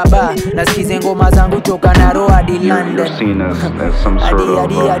benzo baba. Nasikize ngoma zangu toka Naro hadi London. You're seen as some sort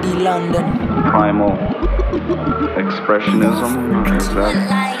of London. primal expressionism. Is that?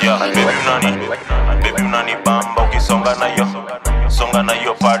 Yeah, baby unani bamba ukisonga na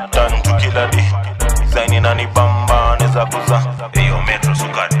yo pattern tukiladi. Zaini nani bamba neza kuza. Eyo metro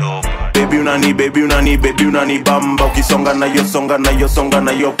suka dope. Baby unani bamba ukisonga na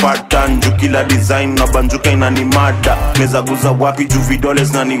yo pattern jukila design na banjuka inani mada meza guza wapi juu vidole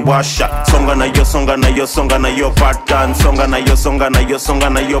zinaniwasha songa na yo pattern songa na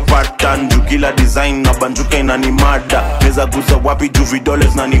yo pattern jukila design na banjuka inani mada meza guza wapi juu vidole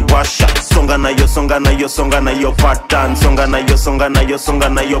zinaniwasha songa na yo pattern songa na yo pattern songa na yo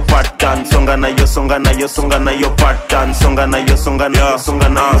pattern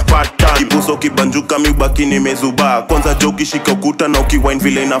uso kibanjuka mibaki nimezubaa. Kwanza jo ukishika ukuta na ukiwine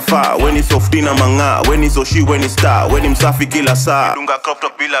vile inafaa. Weni softi na mang'aa, weni zoshi, weni star, weni msafi kila saa. Dunga crop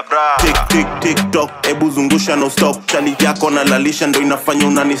top bila bra. Tik tik tik tok, ebu zungusha no stop. Chali yako na lalisha ndo inafanya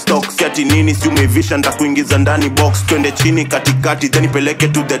unani stock. Siati nini si umevisha nda kuingiza ndani box. Twende chini katikati then ipeleke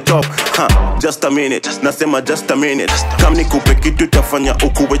to the top. Just a minute, nasema just a minute. Kam nikupe kitu itafanya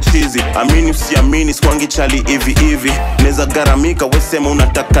ukuwe cheesy. Amini usiamini skwangi chali hivi hivi. Neza garamika wesema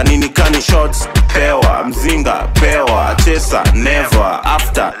unataka nini kani shots. Pewa, mzinga, pewa, chesa, never,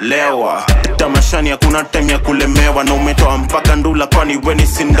 after, lewa. Tamashani hakuna time ya kulemewa. Na umetoa mpaka ndula kwani weni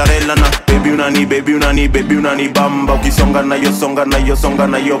Cinderella. Na baby unani bamba. Ukisonga na yo, songa na yo, songa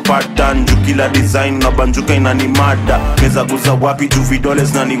na yo pattern. Jukila design na banjuka inani mada. Neza guza wapi juu vidole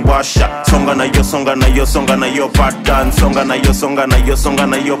zinaniwasha. Songa na yo, songa na yo, songa na yo pattern. Songa na yo, songa na yo, songa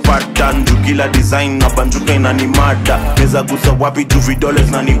na yo pattern. Jukila design na banjuka inani mada. Neza guza wapi juu vidole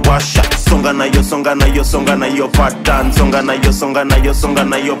zinaniwasha. Songa na yo, songa na yo, songa na yo pattern. Songa na yo, songa na yo, songa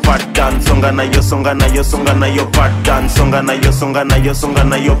na yo pattern. Songa na yo, songa na yo, songa na yo pattern. Songa na yo, songa na yo, songa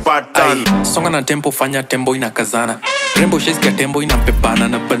na yo pattern. Songa na tempo fanya tembo inakazana. Rembo sheskia tembo inapepana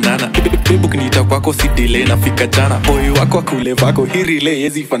na banana. Bibu kinita kwako si delay nafika jana. Boy wako akule vako hiri le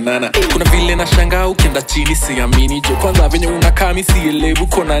yezi fanana. Kuna vile na shanga ukienda chini siamini. Jo kwanza venye unakami sielebu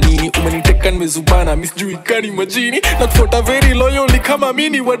kona nini. Umeniteka nimezubana misjui kani majini. Na kufuata very loyal kama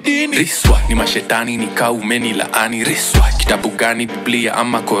mini wadini. Riswa ni mashetani nika umeni laani. Riswa kitabu gani Biblia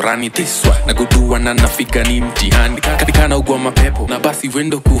ama Korani. Tiswa na gudua na nafika ni mtihani. Katika na ugwa mapepo na basi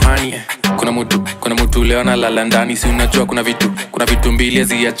wendo kuhani. Kuna mtu leo na lala ndani. Si unajua kuna vitu mbili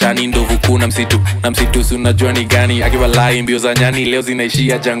haziachani. Ndovu kuna msitu na msitu si unajua ni gani. Akiwalai mbio za nyani leo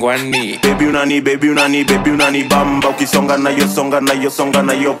zinaishia jangwani. Baby unani bamba. Ukisonga na yo, songa na yo, songa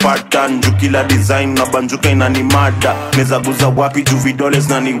na yo pattern. Jukila design na banjuka inani mada. Neza guza wapi juu vidole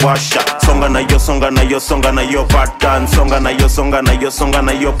zinaniwasha. Songa na yo, songa na yo, songa na yo pattern. Songa na yo, songa na yo, songa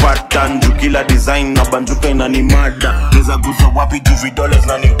na yo pattern. Jukila design na banjuka inani mada. Neza guza wapi juu vidole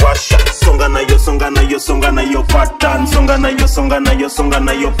zinaniwasha. Songa na yo, songa na yo, songa na yo pattern. Songa na yo, songa na yo, songa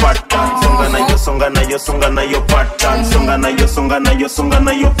na yo pattern. Songa na yo, songa na yo, songa na yo pattern. Songa na yo, songa na yo, songa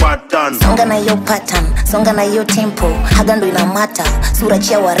na yo pattern. Songa na yo pattern, songa na yo tempo. Haga ndo inamata, sura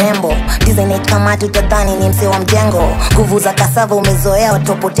chia warembo. Design ikamata utadhani ni mse wa mjengo. Nguvu za kasava umezoea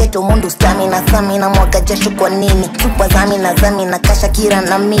watopoteto. Mundu stamina, samina mwaga jasho kwa nini. Super zamina kasha kira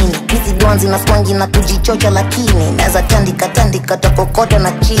na mini. Hizi duanzi na swangi na kujichocha lakini. Neza tandika tokokoto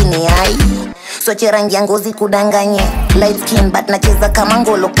na chini ai. Soche rangi ya ngozi kudanganye. Light skin but nacheza kama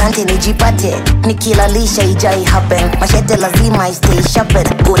ngolo kante nijipate. Nikilalisha ijai happen. Mashete lazima I stay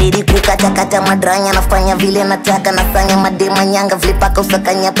sharpened. Goriri kukata madranya. Nafanya vile nataka nafanya madema nyanga. Vlipaka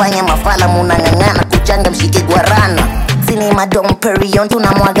usakanya panya mafala munangangana. Kuchanga mshike guarana. Sini madom perion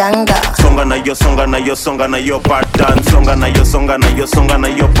tunamwaganga. Songa na yo, songa na yo, songa na yo pattern. Songa na yo, songa na yo, songa na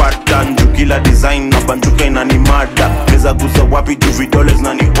yo pattern. Jukila design na banjuka inani mada. Neza guza wapi juu vidole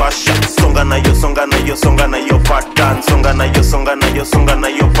zinaniwasha. Songa na yo, songa na yo, songa na yo pattern. Songa na yo, songa na yo, songa na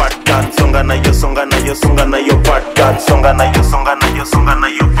yo pattern. Songa na yo, songa na yo, songa na yo pattern. Songa na yo, songa na yo, songa na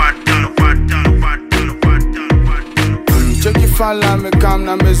yo pattern. Cheki fala mekam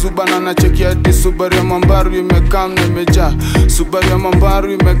na mezubana na cheki hadi Subaru ya Mambaru imekam na imeja. Subaru ya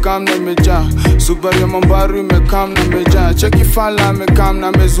Mambaru imekam na imeja. Subaru ya Mambaru imekam na imeja. Cheki fala mekam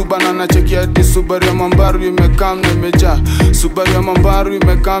na mezubana na cheki hadi Subaru ya Mambaru imekam na imeja. Subaru ya Mambaru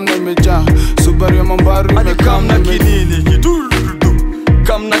imekam na imeja. Subaru ya Mambaru imekam na kinini kidurudu.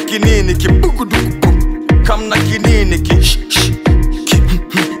 Kam na kinini kibugudugu. Kam na kinini ki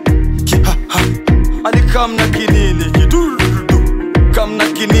ha ha. Ali kam na kinini kidurudu. Kam na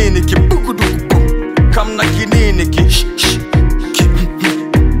kinini kibugudugu. Kam na kinini ki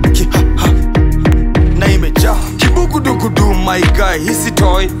ha ha. Na imeja kibugudugu my guy. Hisi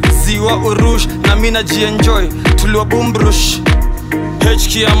toy ziwa urush na mina jienjoy. Tuliwa bumbrush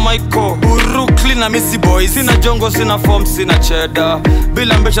HK ya Michael Urukli na Missy Boy. Sina jongo, sina form, sina cheddar.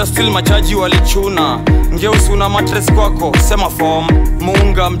 Bila mbesha still machaji walichuna. Ngeusi una matres kwako, sema form.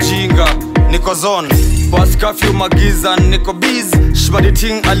 Muunga mjinga, niko zone. Bas curfew magiza, niko biz. Shbadi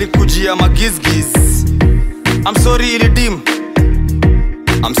ting alikujia magizgiz. I'm sorry ilidim.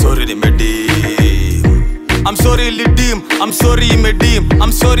 I'm sorry nimedim. I'm sorry ilidim. I'm sorry imedim.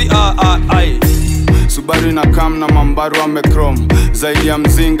 I'm sorry ai. Subaru na kam na Mambaru amekrom. Zaidi ya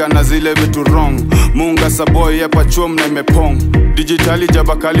mzinga na zile vitu wrong. Munga saboy yepa chum na imepong. Digitali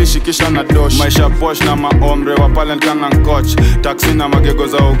jabakali shikisha na dosh. Maisha posh na maomre wa palent kana nkoch. Taxi na magego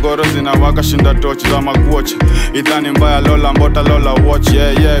za ugoro zinawaka shinda torch za magwoch. Idhani mbaya lola mbota lola watch.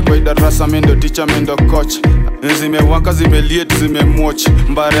 Yeah kwa idarasa mindo teacher mindo coach. zimewaka zimeliet zimemoch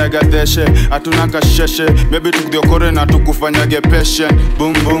mbare ya gadeshe hatuna kasheshe maybe tukdiokore na tukufanyage patient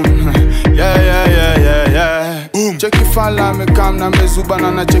boom boom yeah boom cheki fala amekam na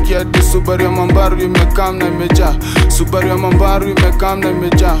mezubana na cheki hadi Subaru ya Mambaru imekam na imeja Subaru ya Mambaru imekam na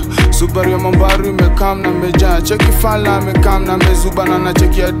imeja Subaru ya Mambaru imekam na imeja cheki fala amekam na mezubana na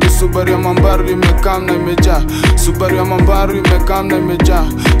cheki hadi Subaru ya Mambaru imekam na imeja Subaru ya Mambaru imekam na imeja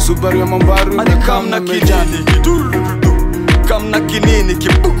Subaru ya Mambaru imekam na imeja Kam na kinini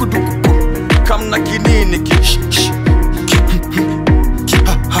kibukuduku Kam na kinini ki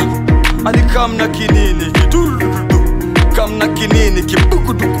Ali kam na kinini Kam na kinini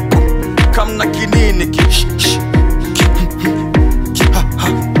kibukuduku Kam na kinini ki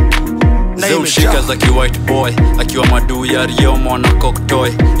Zeushika za ki-white boy akiwa madu ya Riomo na cocktoy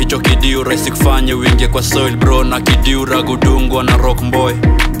Icho kidiu raisi kufanye winge kwa soil bro na kidiu ragudungwa na rock boy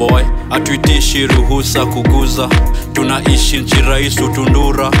Boy, atuitishi ruhusa kuguza Tunaishi nchi raisu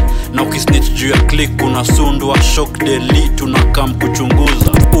tundura Na ukisnitch juu ya click unasundwa Shock deli tunakam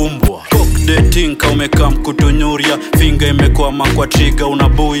kuchunguza Umbwa dating ka umekam kutunyuria Finger imekwama kwa trigger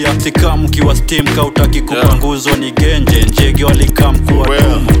unabuya Sikam kiwa steam ka utaki kupanguzwa Ni genje njege walikam kuwa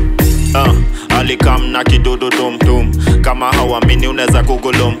tumu Alikam na kidudu dum dum Kama hawamini uneza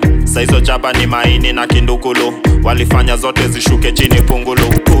kugulum Saizo jaba ni maini na kindukulu Walifanya zote zishuke chini pungulu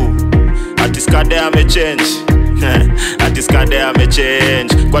Atiskade amechange Atiskade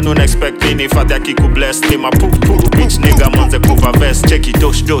amechange Kwani una-expect nini fadhi akikubless Ni mapupu bitch nigga manze kuva vest Cheki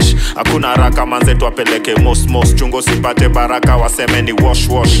dosh dosh Hakuna haraka manze tuwapeleke mos Chungo sipate baraka waseme ni wash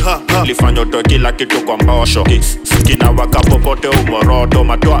Lifanyo to kila kitu kwa mbosho Kina waka popote umoroto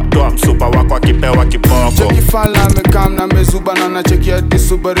Matoa msupa wako akipewa kiboko Cheki fala amekam na mezubana na cheki hadi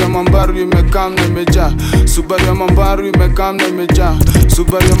Subaru ya Mambaru imekam na imeja Subaru ya Mambaru imekam na imeja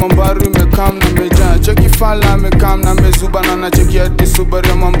Subaru ya Mambaru imekam na imeja Cheki fala amekam na mezubana na cheki hadi Subaru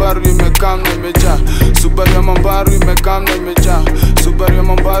ya Mambaru imekam na imeja Subaru ya Mambaru imekam na imeja Subaru ya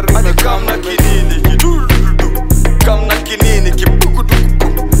Mambaru imekam na kinini kidudu Kam na kinini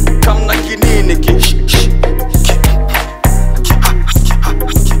kibukuduku Kam na kinini ki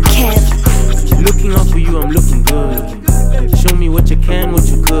Looking out for you, I'm looking good. Show me what you can, what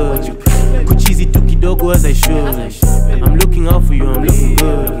you could. Kuchizi tu kidogo as I should. I'm looking out for you, I'm looking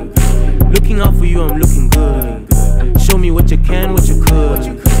good. Looking out for you, I'm looking good. Show me what you can, what you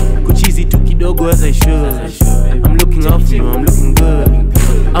could. Kuchizi tu kidogo as I should. I'm looking out for you, I'm looking good.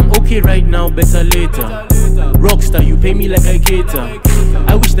 I'm okay right now, better later. Rockstar, you pay me like I cater.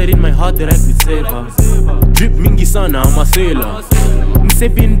 I wish that in my heart that I could save her. Drip mingi sana, I'm a sailor.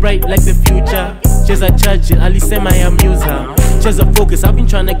 Msevin bright like the future. Cheza charge, alisema I amuse her. Cheza focus, I've been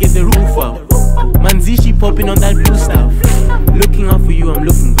trying to get the roof up. Manzishi popping on that blue stuff. Looking out for you, I'm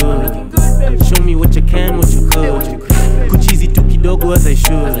looking good. Show me what you can, what you could. Kuchizi tu kidogo as I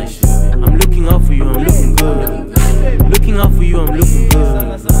should. I'm looking out for you, I'm looking good. Looking out for you, I'm looking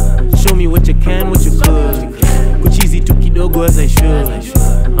good. Show me what you can, what you could. Kuchizi tu kidogo as I should.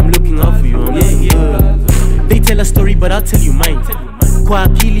 I'm looking out for you, I'm looking good. They tell a story, but I'll tell you mine. Kwa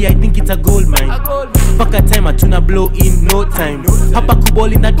akili, I think it's a gold mine. Paka time, atuna blow in no time. Hapa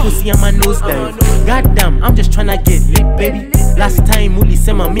kuball in that pussy, I'm a nose dive. Goddamn, I'm just tryna get lit, baby. Last time, uli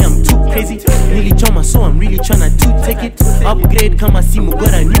sema me, I'm too crazy. Really choma, so I'm really tryna to take it. Upgrade, kama simu,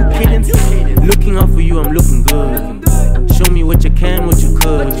 got a new cadence. Looking out for you, I'm looking good. Show me what you can, what you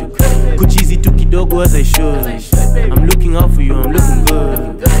could. Kuchizi tu kidogo as I should. I'm looking out for you, I'm looking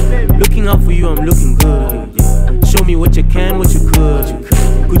good. Looking out for you, I'm looking good. Show me what you can, what you could.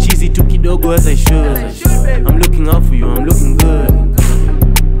 Kuchizi tu kidogo as I should. I'm looking out for you, I'm looking good.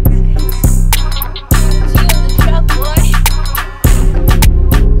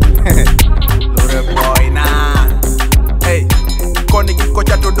 Kone kiko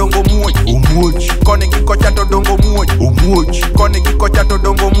chato dongo muoji Umuoji Kone kiko chato dongo muoji Umuoji Kone kiko chato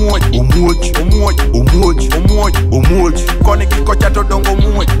dongo muoji Umuoji Umuoji Umuoji Umuoji Umuoji Kone kiko chato dongo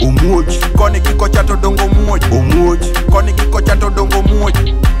muoji Umuoji Kone kiko chato dongo muoji Umuoji Kone kiko chato dongo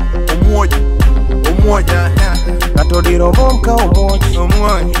muoji Umuoji Umuoji Natodiro vonka umuoji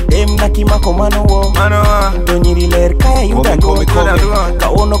Umuoji Dem na kimako manowo Manowa Donyiri ler kaya yuda goji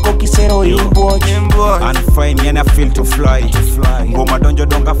Kaono kokisero imboji I'm fine, yana feel to fly Ngoma donjo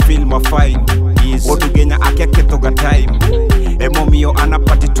donga feel ma fine Odu genya ake ketoga time Emo mio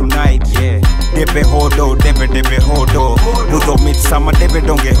anapati tonight Debe hodo, debe hodo Mudo meet sama debe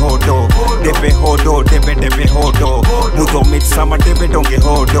donge hodo Debe hodo, debe hodo Mudo meet sama debe donge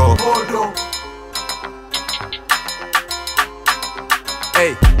hodo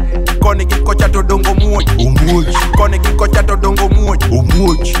Koni giko chato dongo muoj Umuoj Koni giko chato dongo muoj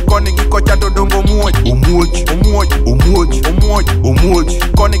Umuoj Koni giko chato dongo muoj Umuoj Umuoj Umuoj Umuoj Umuoj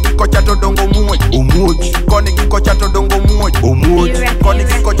Koni giko chato dongo muoj Umuoj Koni giko chato dongo muoj Umuoj Koni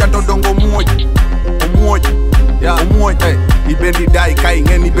giko chato dongo muoj Umuoj Ya umuoj Ibendi dai kai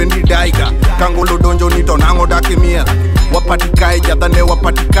ngeni ibendi dai ga Kangolo donjo nito nango daki miel Wapati kai jadhane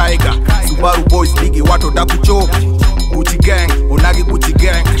wapati kai ga Subaru boys ligi watu daku choki Gucci gang, unagi Gucci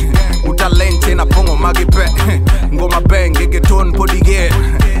gang Utalente na pongo magi pe Ngoma bang, gege ton podige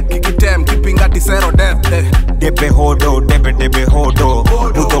Kiki tem, kipinga tisero def Debe hodo, debe hodo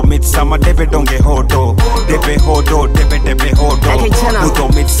Uto mitsama debe donge hodo Debe hodo, debe hodo Uto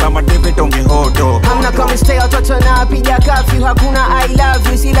mitsama debe donge hodo Hamna come stay watoto na piga curfew Hakuna I love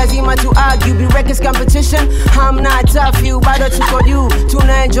you, si lazima to argue Be reckless competition, hamna tough you Bado tuko juu,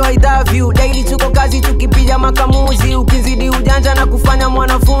 tuna enjoy the view Daily tuko kazi tukipiga makamuzi Ukizidi ujanja na kufanya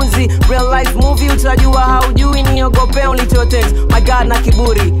mwanafunzi Real life movie utajua haujui Niogope ulichotext, my god na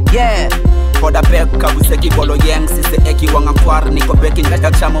kiburi, yeah Koda pek kabuseki bolo yang sise eki wanga kwar niko beki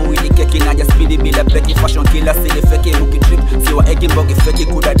ngata chama wili keki naja speedy bila beki fashion killer sile feki muki trip siwa eki mbogi feki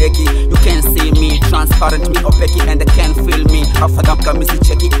kuda deki you can see me transparent me opeki and they can feel me after kamisi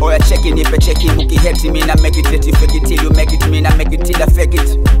cheki oya cheki nipe cheki muki heti me na make it fake it till you make it me na make it till I fake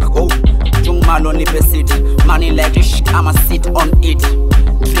it oh jung malo nipe sit money like this I'ma sit on it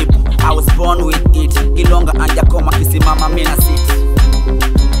trip I was born with it gilonga anja koma kisimama mina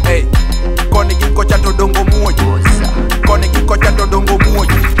sit hey Koni giko chato dongo muoj Koni giko chato dongo muoj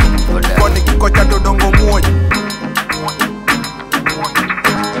Koni giko chato dongo muoj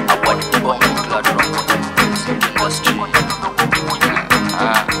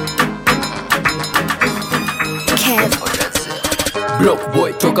Block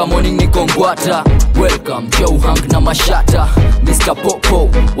boy, toka morning niko ngwata Welcome, Joe Hank na mashata Mr. Popo,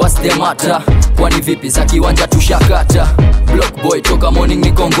 what's the matter? Kwani vipi za kiwanja tushakata Block boy, toka morning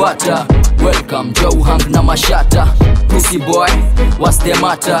niko ngwata Welcome, Joe Hank na mashata Pussy boy, what's the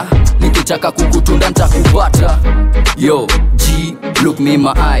matter? Nikitaka kukutunda ntakupata Yo, G, look me in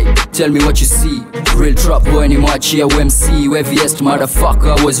my eye Tell me what you see Real trap boy ni mwachia UMC Heaviest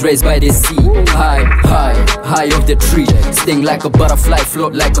motherfucker was raised by the sea High off the tree Sting like a butterfly,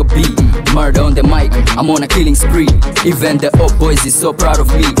 float like a bee Murder on the mic, I'm on a killing spree Even the old boys is so proud of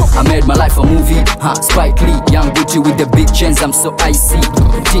me I made my life a movie, Spike Lee Young Gucci with the big chains, I'm so icy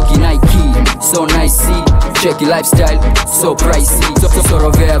Tiki Nike, so nicey Checky lifestyle, so pricey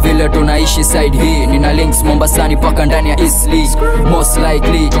Sorovea vile tunaishi side hii Nina links Mombasani paka ndani ya Eastleigh Most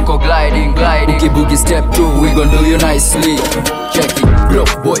likely, tuko gliding Ukibugi step 2, we gon' do you nicely Checky,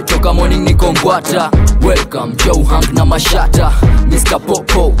 block boy, toka morning niko ngwata Welcome, Joe Hank na mashata Mr.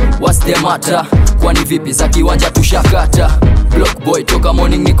 Popo, what's the matter? Kwani vipi za kiwanja tushakata Block boy, toka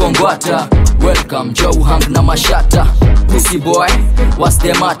morning niko ngwata Welcome, Joe Hank na mashata Pussy boy, what's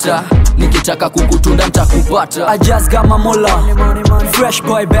the matter? Nikitaka kukutunda ntakupata I just got my mullah Fresh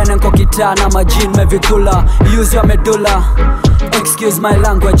boy Ben nko kitaa na majin mevikula Use your medulla Excuse my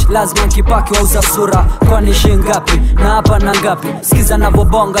language, lazima kipaki wauza sura Kwani shingapi, na hapa na ngapi Sikiza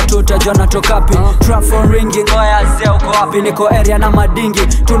navobonga tu utajua natokapi Trafon ringing, oya zee uko wapi Niko area na madingi,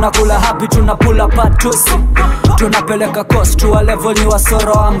 tunakula happy Tunapula patusi, tunapeleka cost Tuwa level ni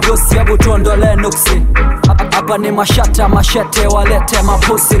wasoro amgosi Abu tuondole nuksi Hapa ni mashata, mashete, walete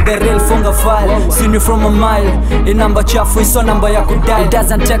mapusi The real funga file, seen you from a mile Inamba chafu, iso namba ya kudai It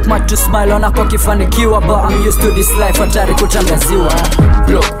doesn't take much to smile, ona kwa kifanikiwa But I'm used to this life, hatari kutangaziwa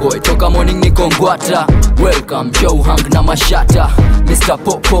Block boy, toka morning niko ngwata Welcome, Joe Hank na mashata Mr.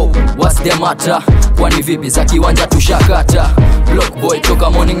 Popo, what's the matter? Kwani vipi za kiwanja tushakata Block boy, toka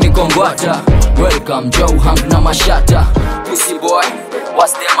morning niko ngwata Welcome, Joe Hank na mashata Pussy boy,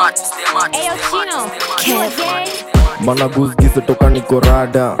 what's the matter? Mana guzgizo toka niko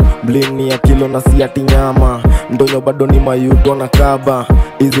rada Blini ya kilo na siati nyama Ndonyo bado ni mayudo na kaba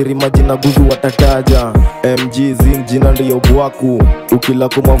Iziri majina guzu watataja MG zing jina ndiyo buwaku Ukila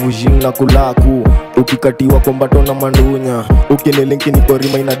kumavujing na kulaku Ukikatiwa kombato na mandunya Ukinilinki niko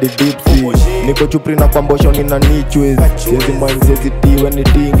rima ina didipsi Niko chupri na pambosho nina nichwez Siezi mind siezi tiwe ni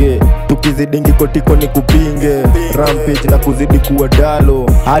tinge Tukizidingi kotiko ni kupinge Rampage na kuzidi kuwa dalo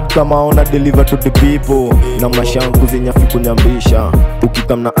Hard kama ona deliver to the people Na mashangu kuzinyafi kunyambisha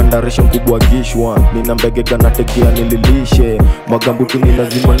Ukikamna andarisha mkubwa gishwa Nina mbegega na tekea nililishe Magambutu ni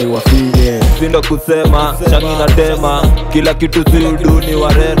lazima ni wafinye Sindo kusema, shangi na tema Kila kitu si uduni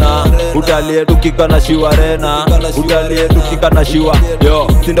warena utalie tukikana shiwa rena, utalie tukikana shiwa. Yo,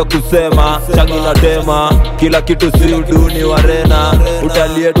 sindo kusema, changi na tema, kila kitu si uduni wa rena,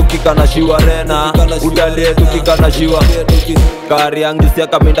 utalie tukikana shiwa rena, utalie tukikana shiwa. Kari yangu siya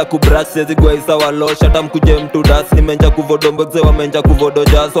kaminda kubrush, sezi gwaisa walo, shata mkuje mtu das, nimenja kuvodombo kze wamenja kuvodo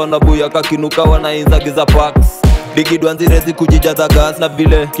jazz, wanabuya kakinuka wanainza giza packs. Digi dwanzi rezi kujijaza gas na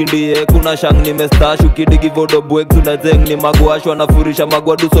vile kindie kuna shang ni mestash ukidigi vodo bwek tunazeng ni magwash wanafurisha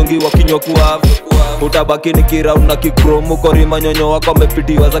magwadu songi wakinyo kuhafu utabaki ni kiraun na kikromu korima nyonyo wako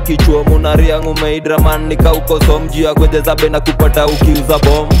mepitiwa za kichuomu na riangu meidraman nika ukoso mjia kweze zabe na kupata ukiuza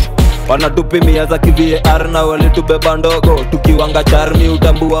bomu wanatupimia za kiVAR na walitubeba ndogo tukiwanga charmi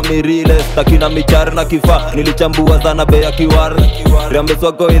utambua mirile stakina michar na kifa nilichambua sana beya kiwar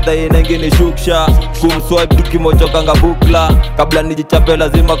riambeswako idha inengini shuksha kumswipe tukimochokanga bukla kabla nijichape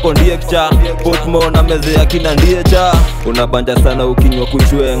lazima kondiekcha potmo na meze ya kina ndiecha unabanja sana ukinywa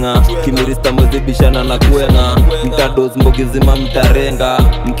kuchwenga kimirista mwezibishana na kuenga mtados mbogizima mtarenga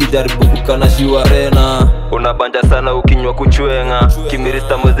mkijaribu kukana shiwa rena unabanja sana ukinywa kuchwenga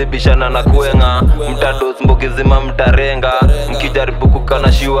kimirista mwezibishana na kuenga mtados mbogizima mtarenga mkijaribu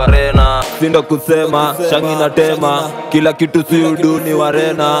kukana shiwa rena sindo kusema shangi na tema kila kitu si uduni wa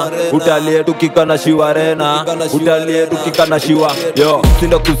rena utalie tukikana shiwa rena utalie tukikana shiwa yo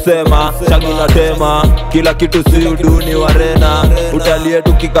sindo kusema shangi na tema kila kitu si uduni wa rena utalie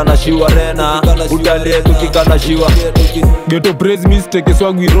tukikana shiwa rena utalie tukikana shiwa Ghetto praise mistake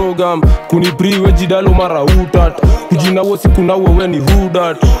swagwi rogam kunipriwe jidalo mara utat kujina wosi kuna wewe ni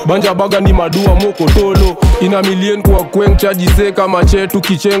hudat banja baga ni madua moko tolo ina million kwa kweng chaji se kama chetu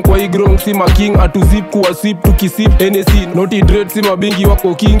kichen kwa igrong si making atuzip kwa sip tukisip NC noti dread si mabingi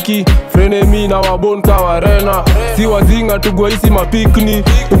wako kinki frenemy na wabon kawa rena si wazinga tugwaisi mapikni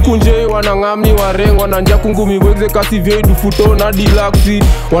ukunje wanangamni wareng wananja kungumi weze kasi vyedu futo na dilaxi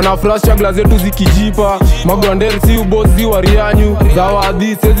wana flash chagla zetu zikijipa magwander si ubozi wa rianyu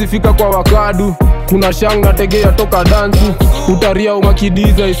zawadi sezi fika kwa wakadu kuna shanga tegea toka dansu utaria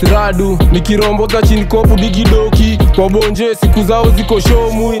umakidiza isradu nikiromboza chini kopu digidoki kwa bonje siku zao ziko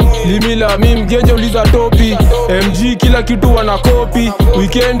shomui limila mgenje uliza topi MG kila kitu wana kopi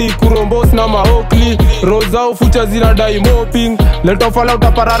weekendi kurombos na maokli rozao fucha zina dai mopping letofala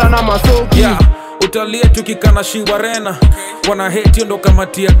utaparara na masoki utalie tukikana shiwa rena wana hate ndo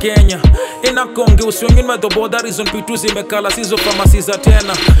kamati ya Kenya inakonge uswingin medhoboda reason pitu zimekala sizo famasi za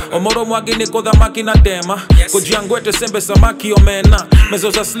tena omoro mwagi niko dhamaki na tema kujiangwete sembe samaki omena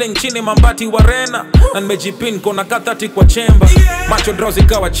mezo za sling chini mambati wa rena na nimejipin kona katati kwa chemba macho drozi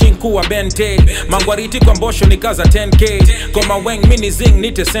kawa chinku wa bente mangwariti kwa mbosho nikaza 10k koma weng mini zing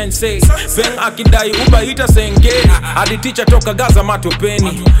nite sensei feng akidai uba ita senge hadi teacher toka Gaza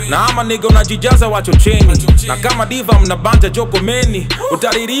matopeni na ama nigo na jijaza wacho cheni na kama diva mnabanja joko meni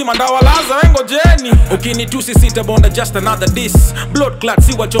utaririma ndawalaza wengo jeni ukinitusi sita bonda just another diss blood clot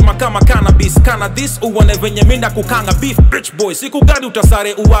si wachoma kama cannabis kana this uone venye minda kukanga beef rich boy siku gani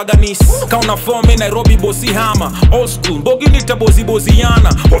utasare uaganis kauna forme Nairobi bosi hama old school bogi nita bozi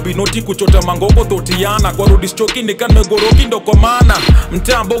boziana wabinoti kuchota mangogo thotiana kwa rudi stroki nikanmegoroki ndo kwa mana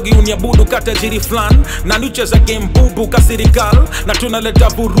mtaa bogi uniabudu kata jiri flan na nuche za game bubu kasirikal na tunaleta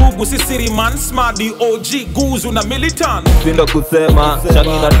vurugu sisiri man smadi OG guzu na militant sindo kusema changi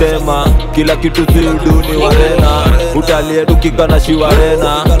na tema kila kitu si uduni wa rena utalie tukikana shiwa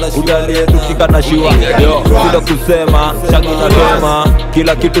rena utalie tukikana shiwa yo sindo kusema changi na tema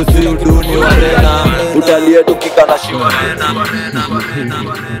kila kitu si uduni wa rena utalie tukikana shiwa rena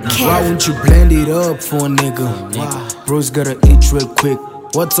Why won't you blend it up for a nigga? Bro's gotta eat real quick.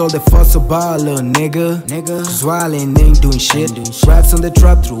 What's all the fuss about, little nigga? Cause Wildin' ain't doing shit. Raps on the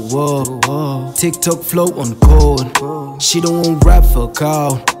trap through wall. TikTok flow on code. She don't want rap for a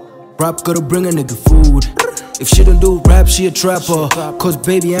cow. Rap gotta bring a nigga food. If she don't do rap, she a trapper. Cause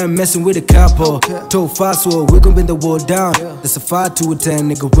baby, I'm messing with a copper. Told fast so we gon' bring the wall down. That's a 5 to a 10,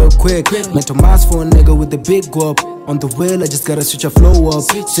 nigga, real quick. Mental mass for a nigga with a big guap. On the wheel, I just gotta switch a flow up.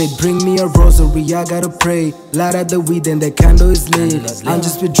 Say, bring me a rosary, I gotta pray. Light up the weed, and the candle is lit. I'm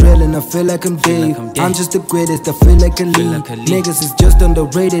just be drilling, I feel like I'm Dave. I'm just the greatest, I feel like a lead. Niggas is just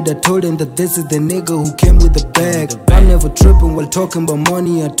underrated. I told him that this is the nigga who came with the bag. I'm never tripping while talking about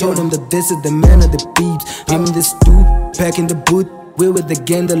money. I told him that this is the man of the beeps. I'm in the stoop, packing the boot. We're with the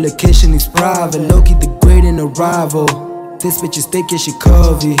gang, the location is private. Loki, the great and the rival. This bitch is thick and she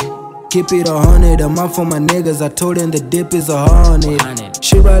curvy. Keep it 100 a month for my niggas. I told them the dip is 100.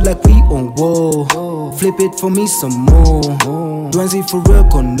 She ride like we on wall. Flip it for me some more. Dwanzi for real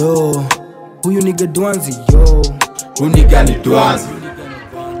condo. Who you nigga Dwanzi, yo? Who nigga ni Dwanzi?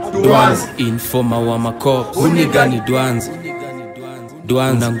 Informa wa makop. Who nigga ni Dwanzi?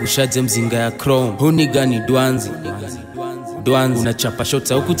 Dwanzi unangushaje mzinga ya chrome? Huni gani Dwanzi? Dwanzi unachapa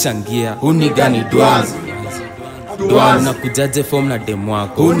shots au kuchangia? Huni gani Dwanzi? Dwanzi unakujaje form na demo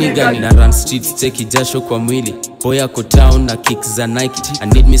wako? Huni gani na run streets cheki jasho kwa mwili? Boy ako town na kick za Nike. I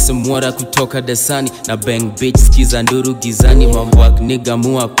need me some water kutoka desani na bang bitch skiza nduru gizani. Mambo ya nigga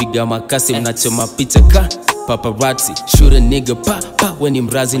mua piga makasi mnachoma picha ka paparazzi shoot a nigga pa when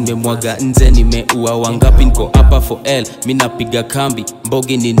mrazi nimemwaga nje nimeua wangapi niko hapa for L mimi napiga kambi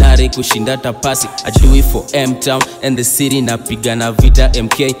mbogi ni nare kushinda tapasi I do it for M-Town and the city napiga na vita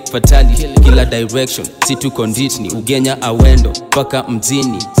MK fatali kila direction si tu condit ni ugenya awendo paka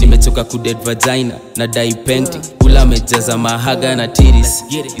mjini nimechoka kudead vagina na dye painting kula mejaza mahaga na tiris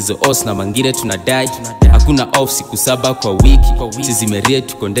hizo os na mangire tunadai hakuna off siku 7 kwa wiki sisi merie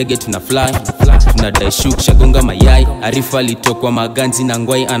tuko ndege tuna fly tunadai shook shagonga mayai Arifa alitokwa maganzi na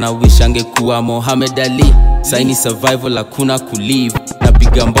ngwai anawish angekuwa Mohamed Ali saini survival hakuna kulive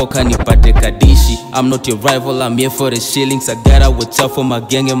napiga mboka nipate kadishi I'm not your rival I'm here for the shillings I gotta watch out for my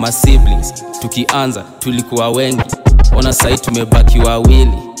gang and my siblings tukianza tulikuwa wengi ona sai tumebaki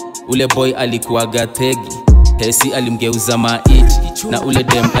wawili ule boy alikuwa gathegi Hesi alimgeuza maiti na ule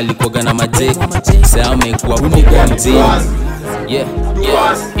dem alikuwa na majeki sasa amekuwa uniga mzima yeah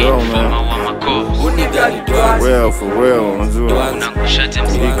Yo man for real manzuri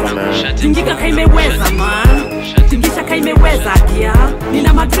Tingika kaimeweza man Tingisha kaimeweza kia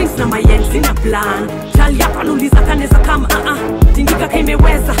Nina madrinks na mayen sina plan Chali hapa nuliza kaneza kama Tingika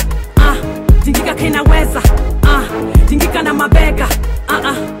kaimeweza Tingika kainaweza Tingika na mabega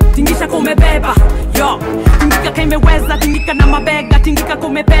Tingisha kumebeba yo Tingika kaimeweza tingika na mabega Tingika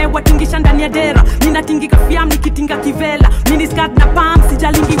kumepewa tingisha ndani ya dera Nina tingika fiam nikitinga kivela Mini skirt na pump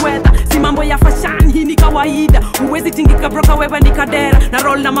sijalingi weather Si mambo ya fashion hii ni kawaida Uwezi tingika broka wewe ni kadera Na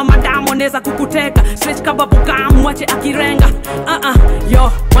roll na mama damo neza kukuteka Stretch kababu gamu wache akirenga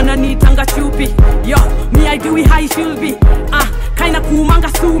yo wananitanga chupi yo me I do it how it should be kaina kumanga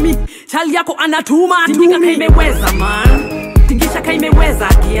sumi chali yako anatuma tingika kaimeweza man Tingisha kaimeweza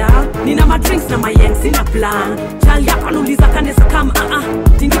kia Nina madrinks na mayen sina plan Chali yako anuliza kanesa kama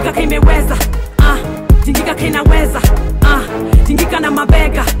Tingika kaimeweza Tingika kainaweza Tingika na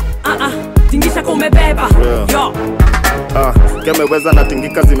mabega Tingisha kumebeba yo Kemeweza na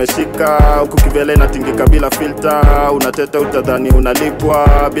tingika zimeshika Huku kivele na tingika bila filter Unateta utadhani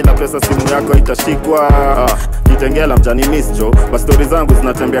unalipwa Bila pesa simu yako itashikwa Kitengela mjani mischo Bastori zangu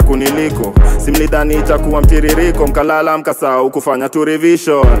zinatembea kuniliko Simlidhani itakuwa mtiririko Mkalala mkasao kufanya tu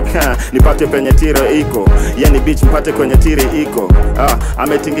revision Nipate penye tire iko Yeni beach mpate kwenye tiri iko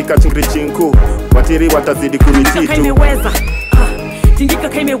Ametingika chingri chinku Watiri watazidi kunichitu Tingika kaimeweza Tingika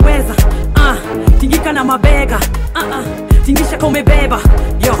kaimeweza Tingika na mabega Tingisha kumebeba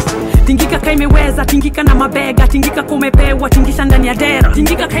yo Tingika kaimeweza Tingika na mabega Tingika kumepewa Tingisha ndani ya dera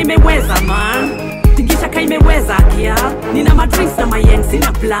Tingika kaimeweza man Tingisha kaimeweza kia Nina madrinks na mayen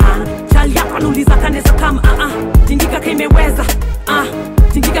sina plan Chali yako anuliza kaneza kama Tingika kaimeweza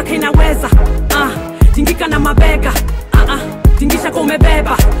Tingika kainaweza Tingika na mabega Tingisha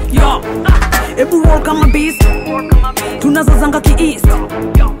kumebeba yo Ebu roll kama beast Tunazozanga ki-east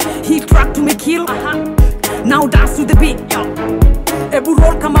Heat track to me kill Now dance to the beat Ebu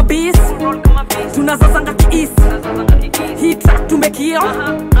roll kama beast Tunazozanga ki-east Heat track to me kill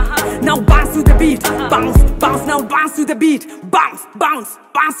Now bounce to the beat Bounce, bounce, now bounce to the beat Bounce, bounce,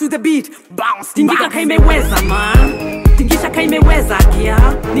 bounce to the beat Bounce, tingika kaimeweza man Tingisha kaimeweza kia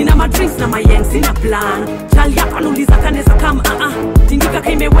Nina madrinks na mayen sina plan Chali yako anuliza kaneza kama Tingika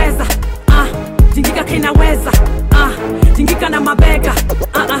kaimeweza Tingika kainaweza Tingika na mabega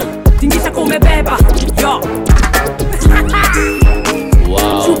Tingisha kumebeba yo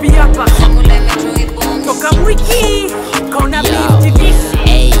Wow. Chupi hapa Toka mwiki Kona beef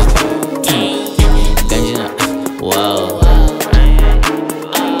didishi Ganjina wow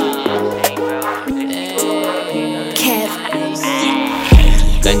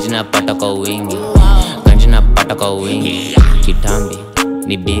Ganjina pata kwa wingi Ganjina pata kwa wingi Kitambi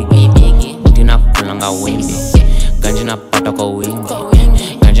ni bigi Utina kulanga wimbi Ganjina pata kwa wingi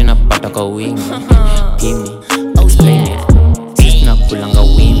Ganjina pata kwa wingi Pimi explain it Sisi na kulanga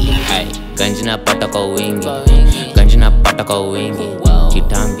wimbi Ganjina pata kwa wingi Ganjina pata kwa wingi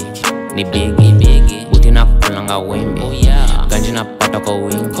Kitambi ni bigi Utina kulanga wimbi Ganjina pata kwa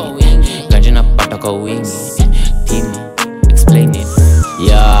wingi Ganjina pata kwa wingi Pimi explain it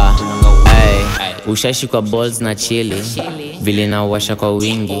yeah Ushaishi kwa balls na chili Vile na washa kwa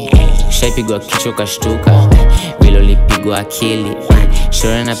wingi Ushaipigwa kichwa kashtuka Vile ulipigwa akili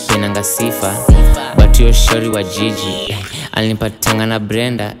Shore na penanga sifa But yo shori wa jiji Alinipatanga na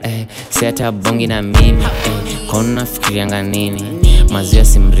Brenda Si hata bongi na mimi Kono nafikirianga nini Mazia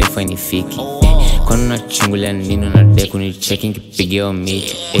si mrefu hainifiki kwani unachungulia nini unadai kunicheki nikipigia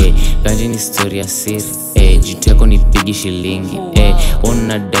miki Ganji ni story ya siri jitu yako nipigi shilingi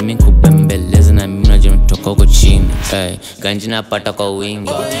unadai mimi kubembeleza na mimi najua mtoka huko chini Ganji napata kwa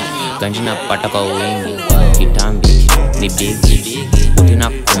wingi Ganji napata kwa wingi Kitambi ni bigi Utina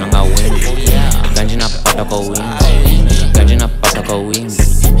kunanga wingi Ganji napata kwa wingi Ganji napata kwa wingi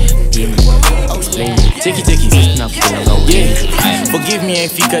Take it. Yeah. Forgive me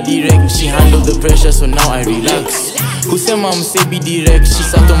if I direct. She handled the pressure, so now I relax. Kusema I'm say be direct. She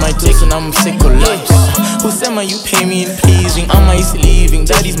sat on my toes and I'm say collapse. Kusema you pay me in pleasing. I'm is leaving,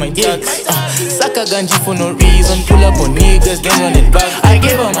 that is my tax. Saka ganji for no reason. Pull up on niggas, then run it back. I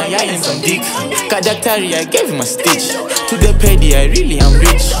gave her my eye and some dick. Kadaktari, I gave him a stitch. To the petty, I really am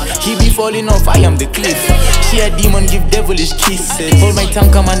rich. He be falling off, I am the cliff. She a demon, give devilish kisses. Hold my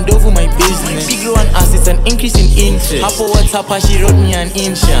tongue, come and over my business. She grow an ass, it's an increase in interest. Half of what's up, she wrote me an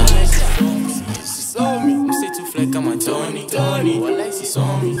inch. She saw me, you say to fleck, I'm a Tony. What like she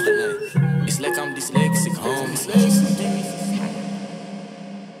saw me? It's like I'm dyslexic, homie.